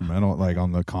the instrumental, like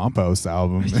on the Compost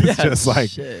album. It's just like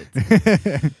shit.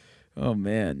 Oh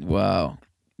man, wow.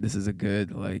 This is a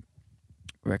good like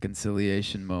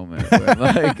reconciliation moment where I'm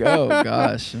like, oh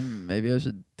gosh, maybe I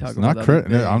should talk about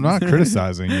that. I'm not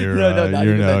criticizing your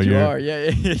you are.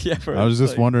 Yeah. I was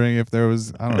just wondering if there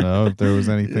was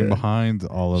anything behind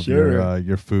all of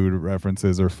your food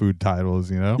references or food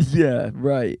titles, Yeah,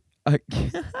 right. I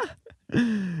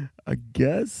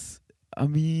guess. I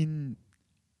mean,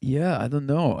 I don't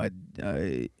know. I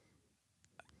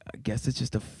guess it's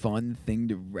just a fun thing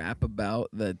to rap about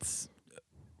that's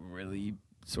really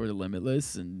sort of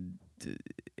limitless, and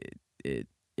it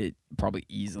probably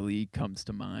easily comes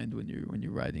to mind when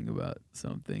you're writing about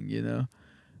something,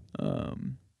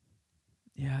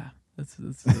 that's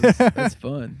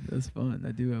fun. That's fun.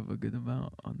 I do have a good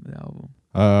amount on the album.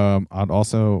 I'd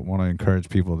also want to encourage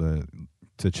people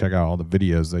to check out all the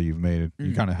videos that you've made.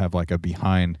 You kind of have like a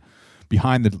behind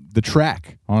the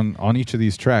track on each of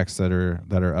these tracks that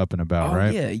are up and about,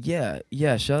 right?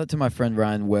 Yeah. Shout out to my friend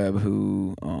Ryan Webb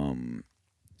who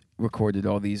recorded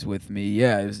all these with me.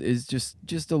 Yeah, it's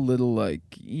just a little like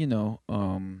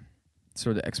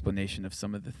sort of explanation of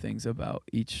some of the things about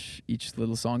each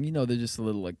little song. They're just a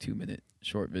little like 2-minute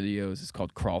short videos. It's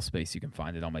called Crawl Space. You can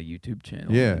find it on my YouTube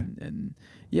channel. Yeah, and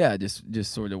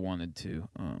just sort of wanted to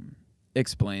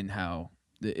explain how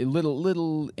the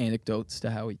little anecdotes to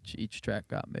how each track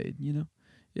got made.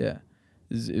 It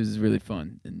was really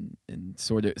fun and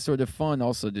sort of fun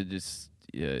also to just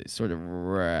sort of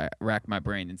rack my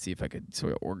brain and see if I could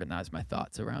sort of organize my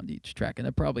thoughts around each track, and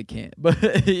I probably can't, but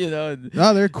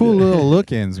No, they're cool little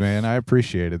look-ins, man. I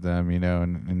appreciated them,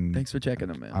 and thanks for checking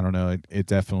them, man. I don't know, it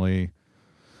definitely,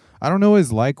 I don't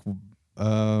always like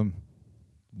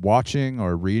watching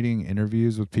or reading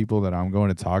interviews with people that I'm going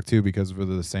to talk to, because for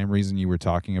the same reason you were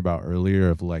talking about earlier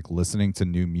of like listening to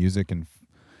new music and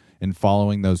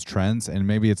following those trends, and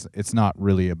maybe it's not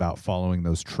really about following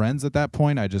those trends at that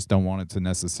point. I just don't want it to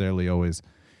necessarily always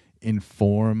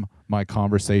inform my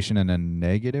conversation in a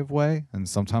negative way, and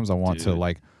sometimes I want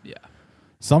to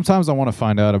sometimes I want to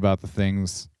find out about the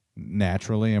things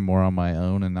naturally and more on my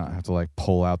own and not have to like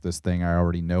pull out this thing I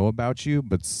already know about you.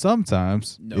 But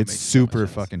sometimes it's super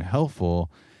fucking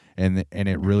helpful, and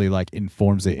it really like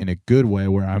informs it in a good way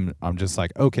where I'm just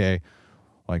like, okay,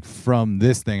 like from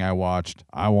this thing I watched,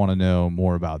 I want to know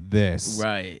more about this.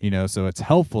 Right. So it's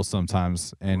helpful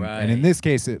sometimes. And in this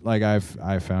case, it like I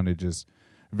found it just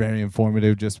very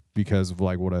informative just because of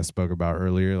like what I spoke about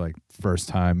earlier, like first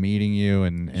time meeting you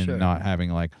and not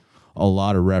having like a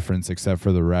lot of reference except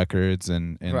for the records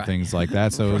and things like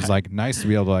that. So it was like nice to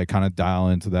be able to like kind of dial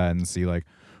into that and see like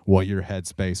what your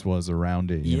headspace was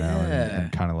around it,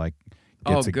 and kind of like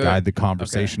get to guide the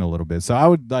conversation a little bit. So I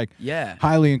would like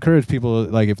highly encourage people,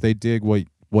 like if they dig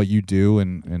what you do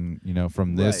and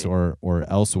from this or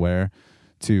elsewhere,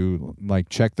 to like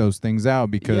check those things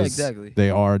out, because they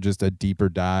are just a deeper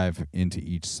dive into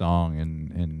each song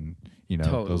and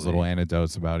those little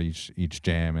anecdotes about each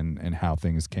jam and how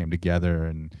things came together,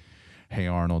 and Hey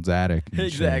Arnold's Attic.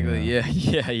 Exactly. Yeah.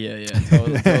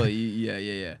 Totally.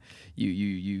 Yeah.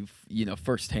 You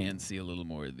firsthand see a little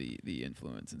more of the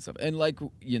influence and stuff. And like,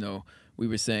 we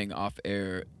were saying off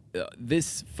air,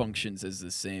 this functions as the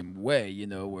same way,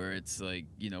 where it's like,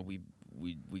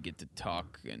 we get to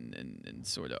talk and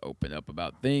sort of open up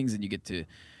about things, and you get to,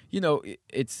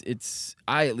 it's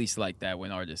I at least like that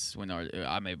when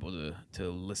I'm able to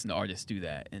listen to artists do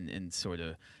that and sort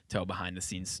of tell behind the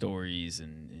scenes stories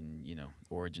and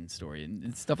origin story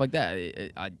and stuff like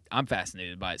that. I'm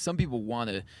fascinated by it. Some people want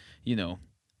to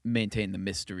maintain the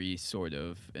mystery sort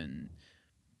of, and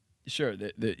sure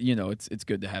that it's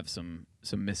good to have some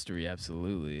mystery,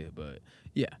 absolutely, but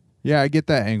yeah. Yeah, I get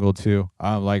that angle too.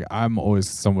 I'm always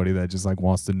somebody that just like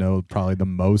wants to know probably the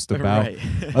most about Right.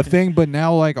 a thing, but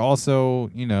now like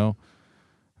also,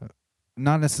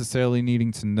 not necessarily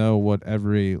needing to know what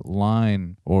every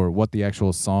line or what the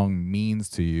actual song means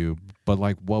to you, but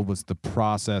like what was the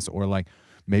process, or like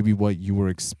maybe what you were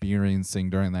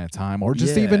experiencing during that time, or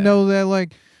just even know that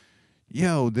like,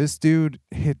 yo, this dude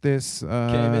hit this Came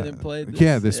in and played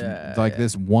this.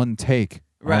 This one take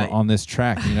Right. on this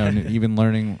track, and even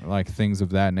learning like things of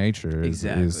that nature is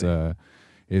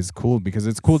cool, because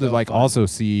it's cool to like fun. also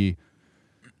see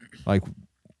like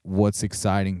what's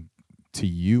exciting to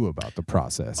you about the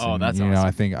process. Oh, and, that's I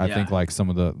awesome. think like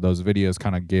some of those videos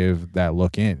kind of give that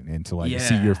look into like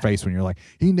see Yeah. your face when you're like,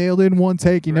 he nailed it in one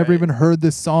take. You never Right. even heard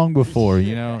this song before,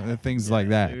 and things like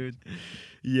that. Dude.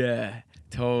 Yeah,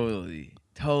 totally.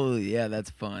 Yeah,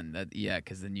 that's fun.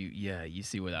 Because then you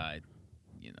see what I,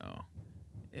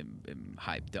 am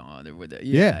hyped on or whatever.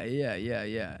 Yeah.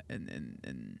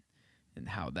 And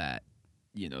how that,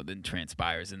 then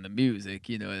transpires in the music.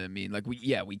 You know what I mean? Like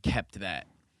we kept that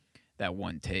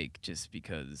one take just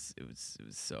because it was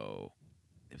so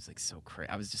crazy.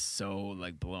 I was just so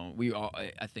like blown.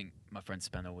 I think my friend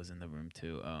Spenno was in the room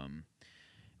too.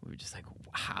 We were just like,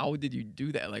 how did you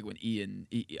do that? Like when Ian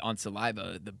on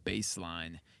Saliva, the bass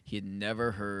line, he had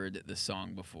never heard the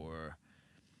song before.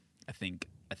 I think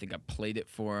I played it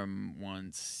for him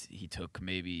once. He took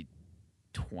maybe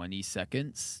 20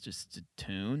 seconds just to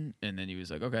tune, and then he was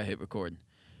like, okay, hit record.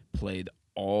 Played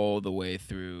all the way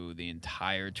through the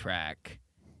entire track,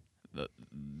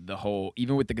 the whole,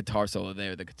 even with the guitar solo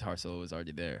there, the guitar solo was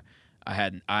already there. I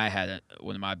had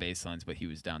one of my bass lines, but he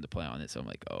was down to play on it, so I'm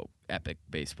like, oh, epic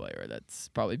bass player. That's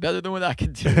probably better than what I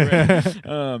can do. Right?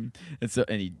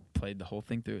 and he played the whole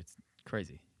thing through. It's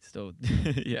crazy. Still,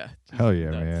 yeah. Hell yeah,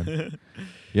 nuts. man.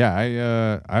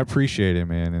 Yeah, I appreciate it,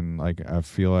 man, and like I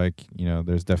feel like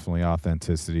there's definitely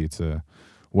authenticity to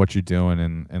what you're doing,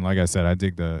 and like I said, I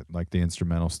dig the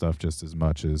instrumental stuff just as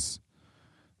much as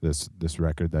this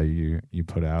record that you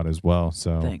put out as well.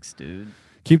 So thanks, dude.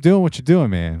 Keep doing what you're doing,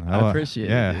 man. I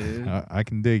appreciate it, dude. I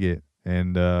can dig it.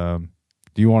 And do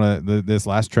you want to this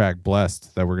last track,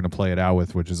 Blessed, that we're gonna play it out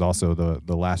with, which is also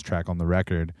the last track on the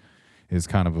record, is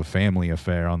kind of a family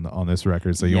affair on this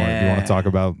record. So you want to talk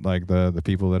about like the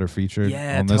people that are featured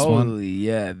on this one?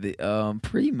 Yeah, the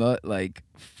pretty much like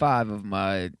 5 of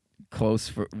my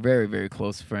very very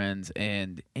close friends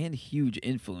and huge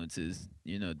influences,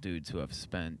 dudes who have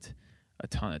spent a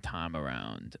ton of time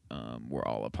around, were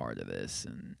all a part of this,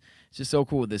 and it's just so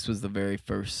cool. This was the very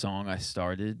first song I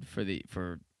started for the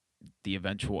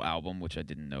eventual album, which I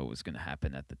didn't know was going to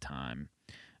happen at the time.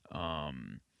 I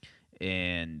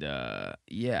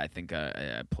think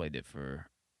I played it for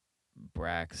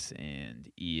Brax and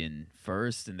Ian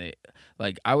first, and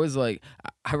I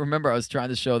remember I was trying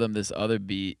to show them this other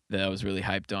beat that I was really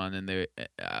hyped on, and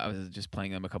I was just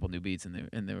playing them a couple new beats,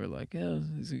 and they were like, yeah,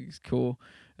 this is cool.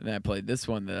 And then I played this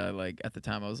one that I like at the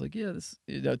time. I was like, yeah, this,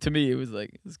 to me it was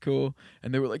like, it's cool.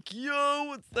 And they were like, yo,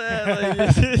 what's that? Like,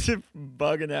 it's just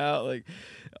bugging out, like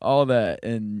all that.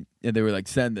 And they were like,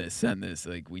 send this,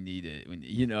 like we need it,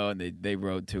 and they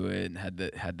wrote to it and had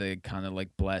the kind of like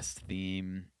Blessed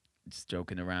theme, just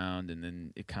joking around, and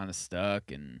then it kind of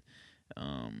stuck, and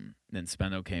then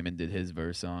Spenno came and did his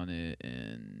verse on it,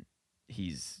 and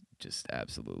he's just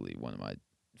absolutely one of my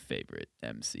favorite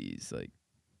MCs, like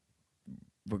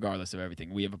regardless of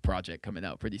everything. We have a project coming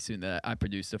out pretty soon that I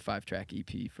produced, a 5-track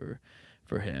EP for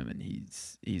him, and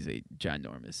he's a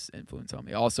ginormous influence on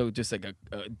me. Also just like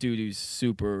a dude who's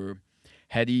super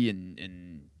heady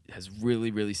and has really,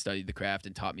 really studied the craft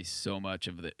and taught me so much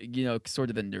of the, sort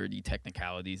of the nerdy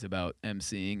technicalities about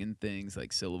emceeing and things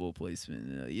like syllable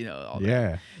placement, all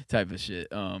that type of shit.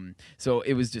 So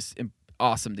it was just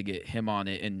awesome to get him on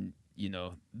it. And,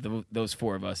 those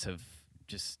 4 of us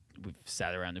we've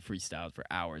sat around and freestyled for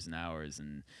hours and hours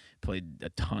and played a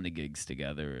ton of gigs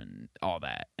together and all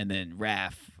that. And then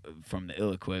Raph from the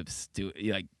Ill Equips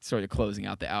sort of closing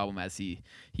out the album as he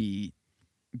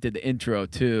did the intro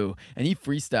too, and he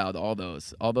freestyled all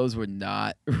those. All those were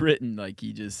not written. Like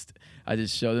I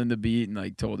just showed him the beat and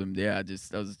like told him, I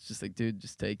was just like, dude,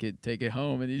 just take it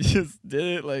home, and he just did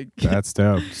it. Like That's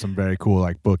dope. Some very cool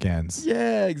like bookends.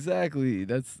 yeah, exactly.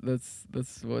 That's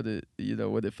what it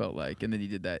what it felt like. And then he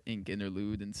did that ink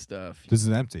interlude and stuff. This is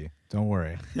empty. Don't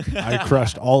worry. I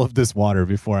crushed all of this water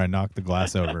before I knocked the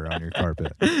glass over on your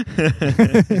carpet.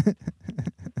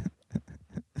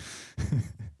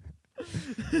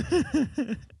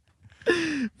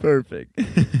 Perfect.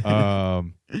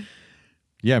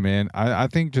 Yeah, man. I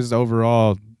think just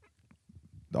overall,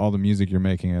 all the music you're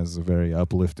making has a very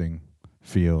uplifting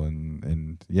feel,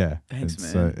 and yeah, Thanks,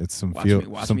 it's man. It's some Watch feel me-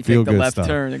 watch some me feel take the good left stuff.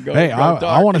 turn and go- Hey, go I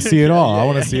dark. want to see it all. Yeah, I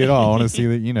want to yeah, see it all. I want to see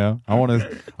that. I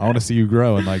want to see you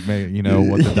grow and like make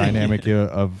what the dynamic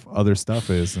of other stuff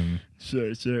is. And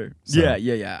Sure. So-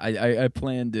 Yeah. I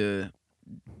plan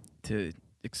to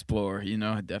explore.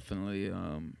 Definitely.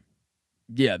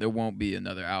 Yeah, there won't be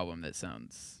another album that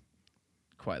sounds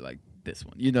quite like this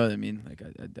one. You know what I mean? Like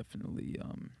I definitely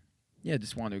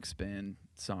just want to expand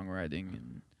songwriting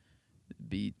and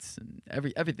beats and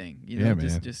everything. Yeah,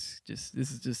 man. Just this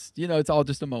is just it's all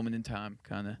just a moment in time,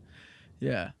 kind of.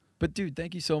 Yeah. But dude,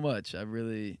 thank you so much. I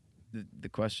really the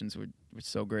questions were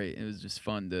so great. It was just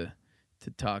fun to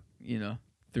talk,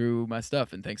 through my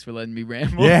stuff, and thanks for letting me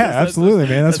ramble. yeah, absolutely,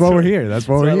 man. That's why we're here. That's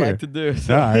why we're what here. I like to do.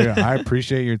 No, I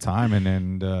appreciate your time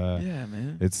and yeah,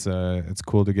 man. it's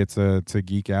cool to get to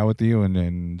geek out with you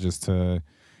and just to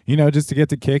just to get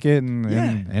to kick it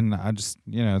and I just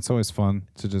it's always fun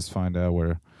to just find out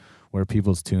where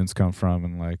people's tunes come from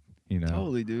and like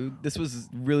Totally, dude. This was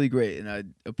really great, and I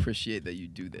appreciate that you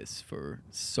do this for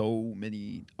so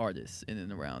many artists in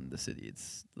and around the city.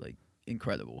 It's like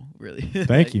incredible, really.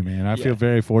 Thank you, man. I feel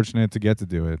very fortunate to get to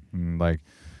do it. And like,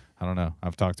 I don't know.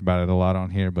 I've talked about it a lot on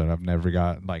here, but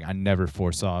I never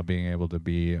foresaw being able to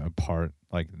be a part,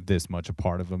 like this much a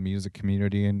part of a music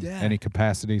community in any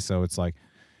capacity. So it's like,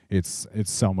 it's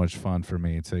so much fun for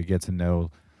me to get to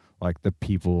know like the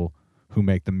people who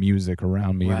make the music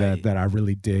around me that I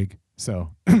really dig.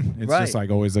 So it's just like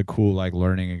always a cool like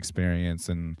learning experience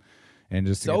and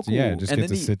just so to get to, cool.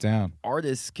 to sit down.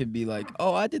 Artists can be like,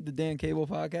 "Oh, I did the Dan Cable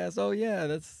podcast. Oh yeah,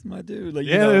 that's my dude." Like,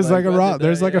 there's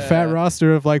like a fat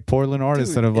roster of like Portland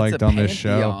artists that have like done this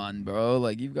show. Bro,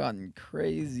 like you've gotten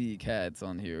crazy cats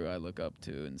on here I look up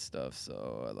to and stuff.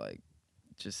 So I like,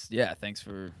 thanks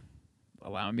for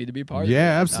allowing me to be part of it.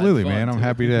 Yeah, absolutely, man. I'm too.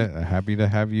 happy to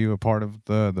have you a part of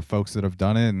the folks that have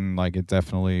done it, and like it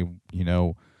definitely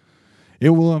it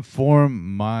will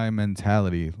inform my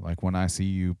mentality. Like when I see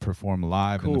you perform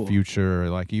live in the future, or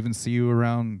like even see you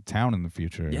around town in the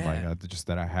future. Yeah. Like just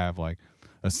that I have like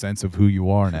a sense of who you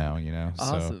are now.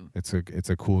 Awesome. So it's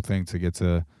a cool thing to get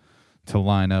to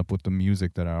line up with the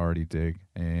music that I already dig.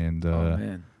 And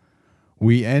man.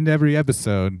 We end every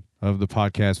episode of the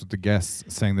podcast with the guests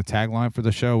saying the tagline for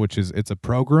the show, which is "It's a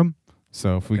program."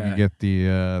 So if we can get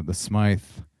the Smythe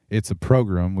 "It's a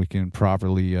program," we can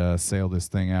properly sail this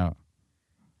thing out.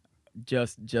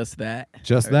 Just that.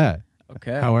 Just that.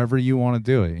 Okay. However you want to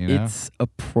do it, It's a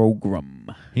program.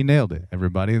 He nailed it,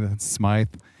 everybody. That's Smythe.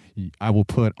 I will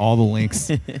put all the links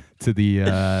to the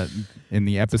in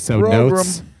the episode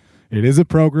notes. It is a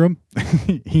program.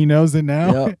 He knows it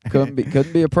now. Yep.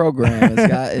 Couldn't be a program.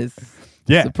 It's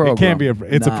a program. It can be a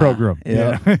program.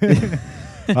 Yep. Yeah.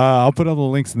 I'll put all the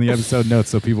links in the episode notes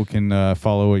so people can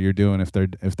follow what you're doing if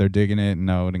they're digging it,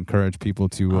 and I would encourage people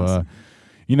to awesome.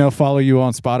 Follow you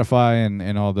on Spotify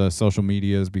and all the social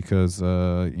medias because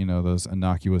those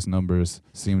innocuous numbers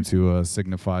seem to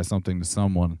signify something to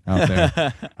someone out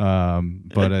there.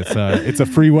 But it's a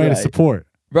free way to support.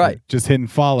 Right. Just hitting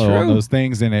follow on those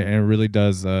things, and it really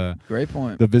does. Great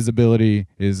point. The visibility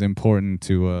is important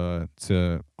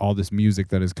to all this music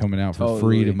that is coming out for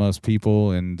free to most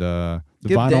people, and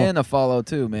give vinyl. Dan a follow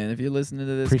too, man. If you're listening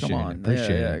to this, come on.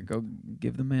 Appreciate it. Go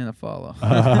give the man a follow.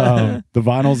 The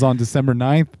vinyl's on December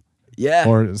 9th. Yeah.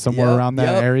 Or somewhere around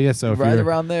that area. So if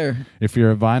around there. If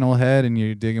you're a vinyl head and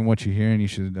you're digging what you hear, and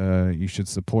you should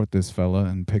support this fella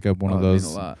and pick up one of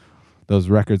those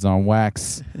records on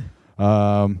wax.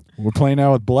 We're playing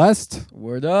out with Blessed.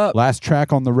 Word up. Last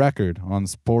track on the record on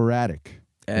Sporadic,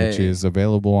 which is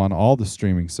available on all the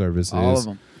streaming services. All of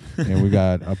them. And we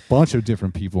got a bunch of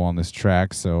different people on this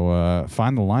track, so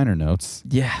find the liner notes.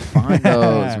 Yeah, find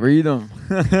those. Read them.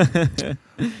 All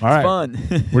right. Fun.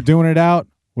 We're doing it out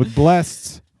with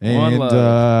Blessed. One And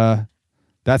love.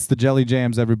 that's the Jelly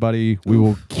Jams, everybody. We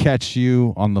will catch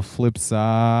you on the flip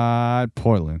side.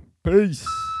 Portland. Peace.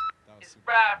 It's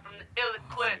Brad from the Ill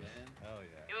Eclipse.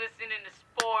 You're listening to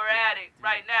Sporadic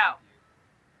right now.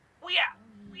 We out.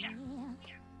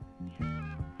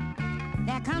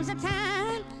 comes a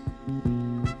time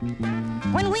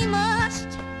when we must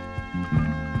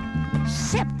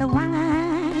sip the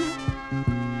wine.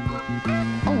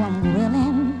 Oh, I'm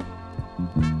willing.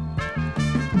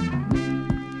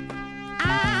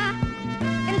 I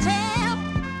can tell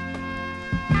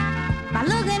by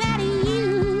looking at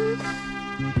you.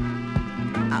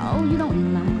 Oh, you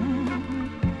don't mind.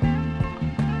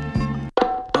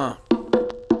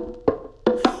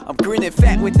 I'm grinning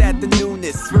fat without the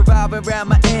newness, revolving around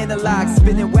my analog,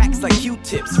 spinning wax like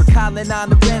Q-tips, recalling on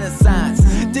the Renaissance,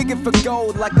 digging for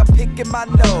gold like I'm picking my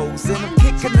nose, and I'm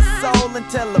kicking the soul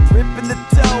until I'm ripping the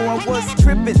dough. I was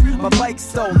tripping, my bike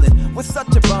stolen, was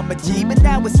such a bummer G, but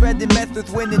now it's red and meth with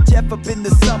winning Jeff up in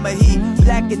the summer heat,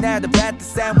 blacking out about the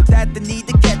sound without the need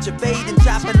to catch a fade, and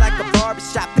chopping like a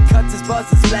barbershop, the cuts is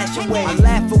buzzing, splash away. I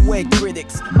laugh away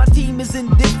critics, my team is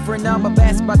indifferent, I'm a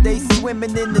bass by day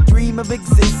swimming in the dream of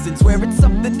existence. Where it's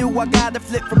something new, I gotta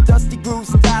flip from dusty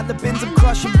grooves and dollar bins. I'm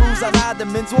crushing brews on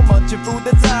ottomans while munching food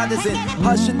that's artisan.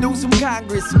 Hushing news from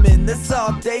congressmen, that's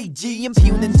all day G.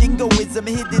 Impugning jingoism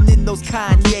hidden in those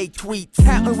Kanye tweets.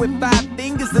 Counting with 5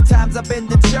 fingers the times I've been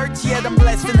to church. Yet I'm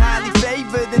blessed and highly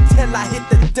favored until I hit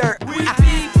the dirt. We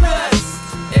be blessed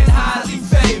and highly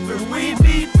favored. We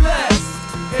be blessed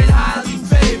and highly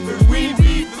favored. We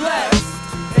be blessed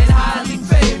and highly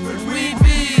favored. We be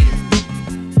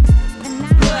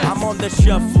I'm on the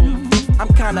shuffle. I'm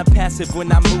kinda passive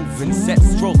when I'm moving, set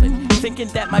strolling, thinking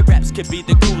that my raps could be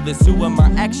the coolest. Who am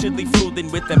I actually fooling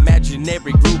with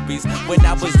imaginary groupies? When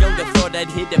I was younger, thought I'd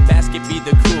hit a basket, be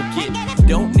the cool kid.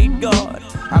 Don't need God,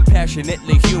 I'm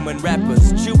passionately human.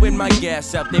 Rappers chewing my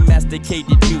gas out, they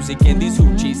masticated music and these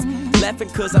hoochies. Laughing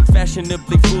cause I'm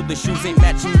fashionably foolish. Shoes ain't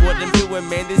matching what I'm doing,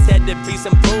 man, this had to be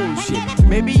some bullshit.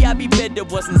 Maybe I'd be better,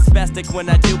 wasn't spastic when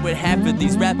I do it. Half of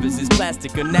these rappers is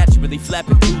plastic or naturally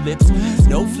flapping tulips.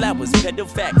 No flowers, pedal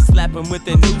facts, slap them with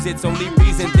the news. It's only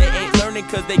reason they ain't learning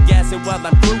cause they gassing while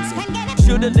I'm cruising.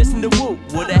 Should've listened to Woo,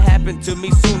 would've happened to me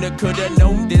sooner. Could've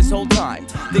known this whole time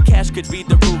the cash could be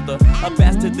the ruler. A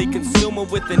bastardly consumer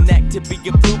with a knack to be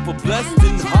a blooper. Blessed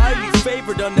and highly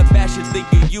favored, unabashedly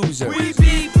a user. We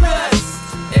be blessed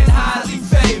and highly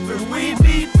favored. We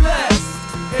be blessed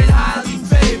and highly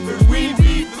favored. We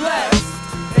be blessed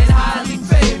and highly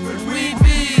favored. We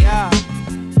be blessed.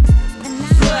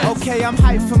 Okay, I'm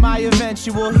hyped for my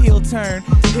eventual heel turn.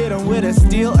 Hit 'em with a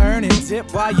steel urn and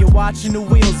dip while you're watching the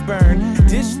wheels burn.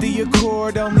 Ditch the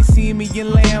Accord, only see me in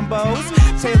Lambos.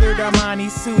 Tailored Armani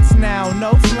suits now,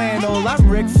 no flannel. I'm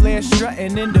Ric Flair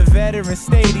strutting in the Veterans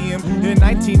Stadium in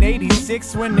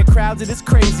 1986 when the crowd's at its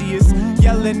craziest.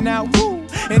 Yelling out, woo!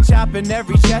 And chopping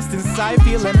every chest in sight.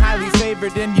 Feeling highly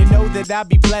favored and you know that I'll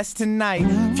be blessed tonight.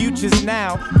 Future's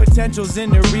now, potential's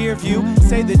in the rear view.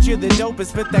 Say that you're the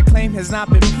dopest, but that claim has not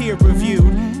been peer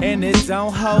reviewed. And it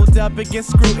don't hold up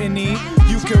against scrutiny.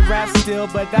 You can rap still,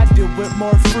 but I do it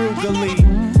more frugally.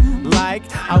 Like,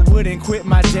 I wouldn't quit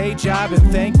my day job,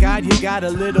 and thank God you got a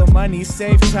little money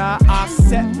saved to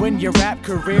offset when your rap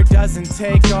career doesn't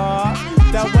take off.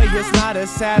 That way it's not a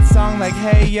sad song like,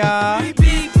 hey, y'all. We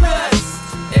be blessed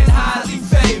and highly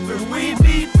favored. We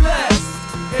be blessed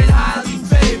and highly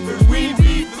favored. We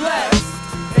be blessed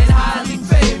and highly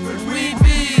favored. We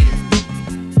be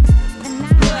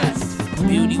blessed.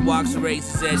 Beauty walks a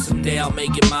razor's edge, someday I'll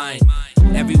make it mine.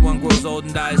 Everyone grows old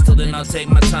and dies, till then I'll take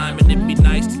my time. And it'd be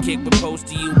nice to kick with post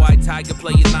to you, White Tiger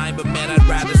playing 9. But man, I'd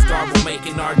rather start while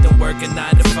making art than working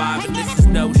 9 to 5. And this is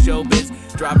no showbiz.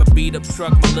 Drive a beat up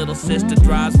truck, my little sister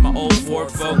drives my old Ford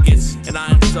Focus. And I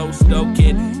am so stoked,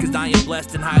 cause I am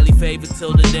blessed and highly favored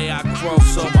till the day I grow.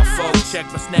 So my folks check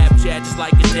my Snapchat just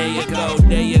like a day ago.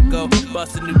 There you go,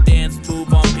 bust a new dance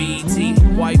move on BET.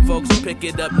 White folks will pick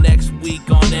it up next week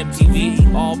on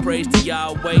MTV. All praise to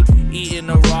Yahweh, eating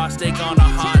a raw steak on a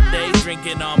hot day,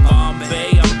 drinking on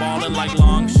Bombay. I'm ballin' like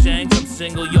Longshanks, I'm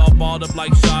single, y'all balled up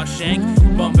like Shawshank.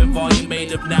 Bumping volume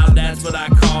made up now, that's what I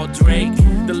call Drake.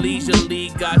 The Leisure League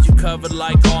got you covered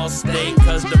like Allstate,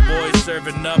 cause the boys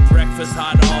serving up breakfast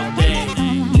hot all day.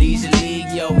 Leisure League,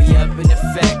 yo, we up in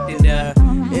effect,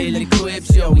 and hitting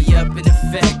quips, yo, we up in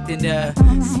effect, and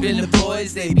spilling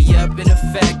boys, they be up in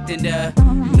effect, and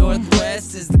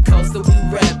Northwest is the coast that we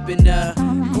rep, and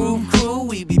Groove Crew,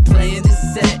 we be playing the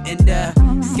set, and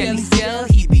Skelly Skell,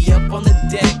 he be up on the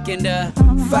deck, and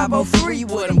 503,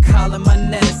 what I'm calling my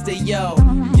nest, yo.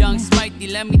 Young Smitey,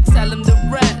 let me tell him the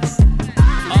rest.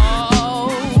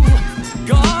 Oh,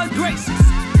 God gracious.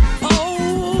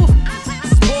 Oh,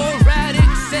 Sporadic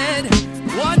said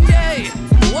one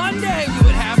day we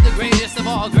would have the greatest of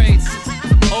all greats.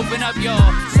 Open up your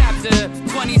chapter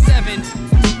 27,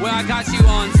 where I got you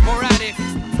on Sporadic,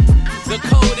 the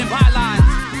code and bylines.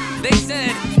 They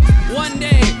said one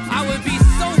day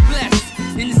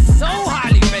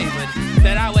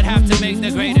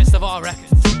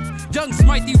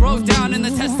Smithy wrote down in the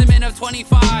testament of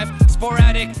 25.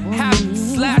 Sporadic, half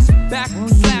slash,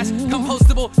 backslash,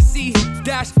 compostable,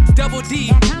 C-double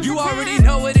D. You already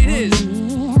know what it is.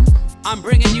 I'm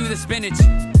bringing you the spinach.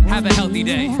 Have a healthy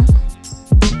day.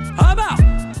 How about?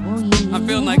 I'm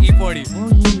feeling like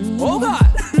E40. Oh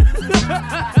God!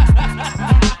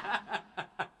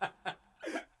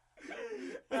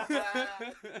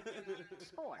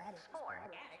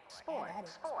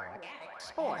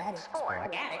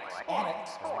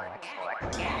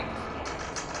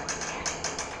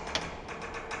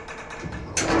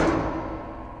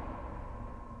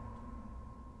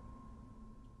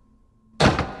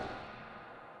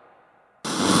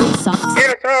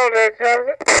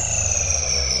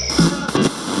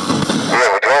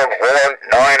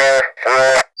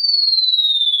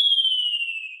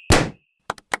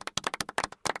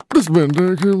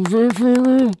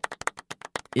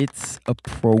 It's a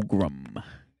program.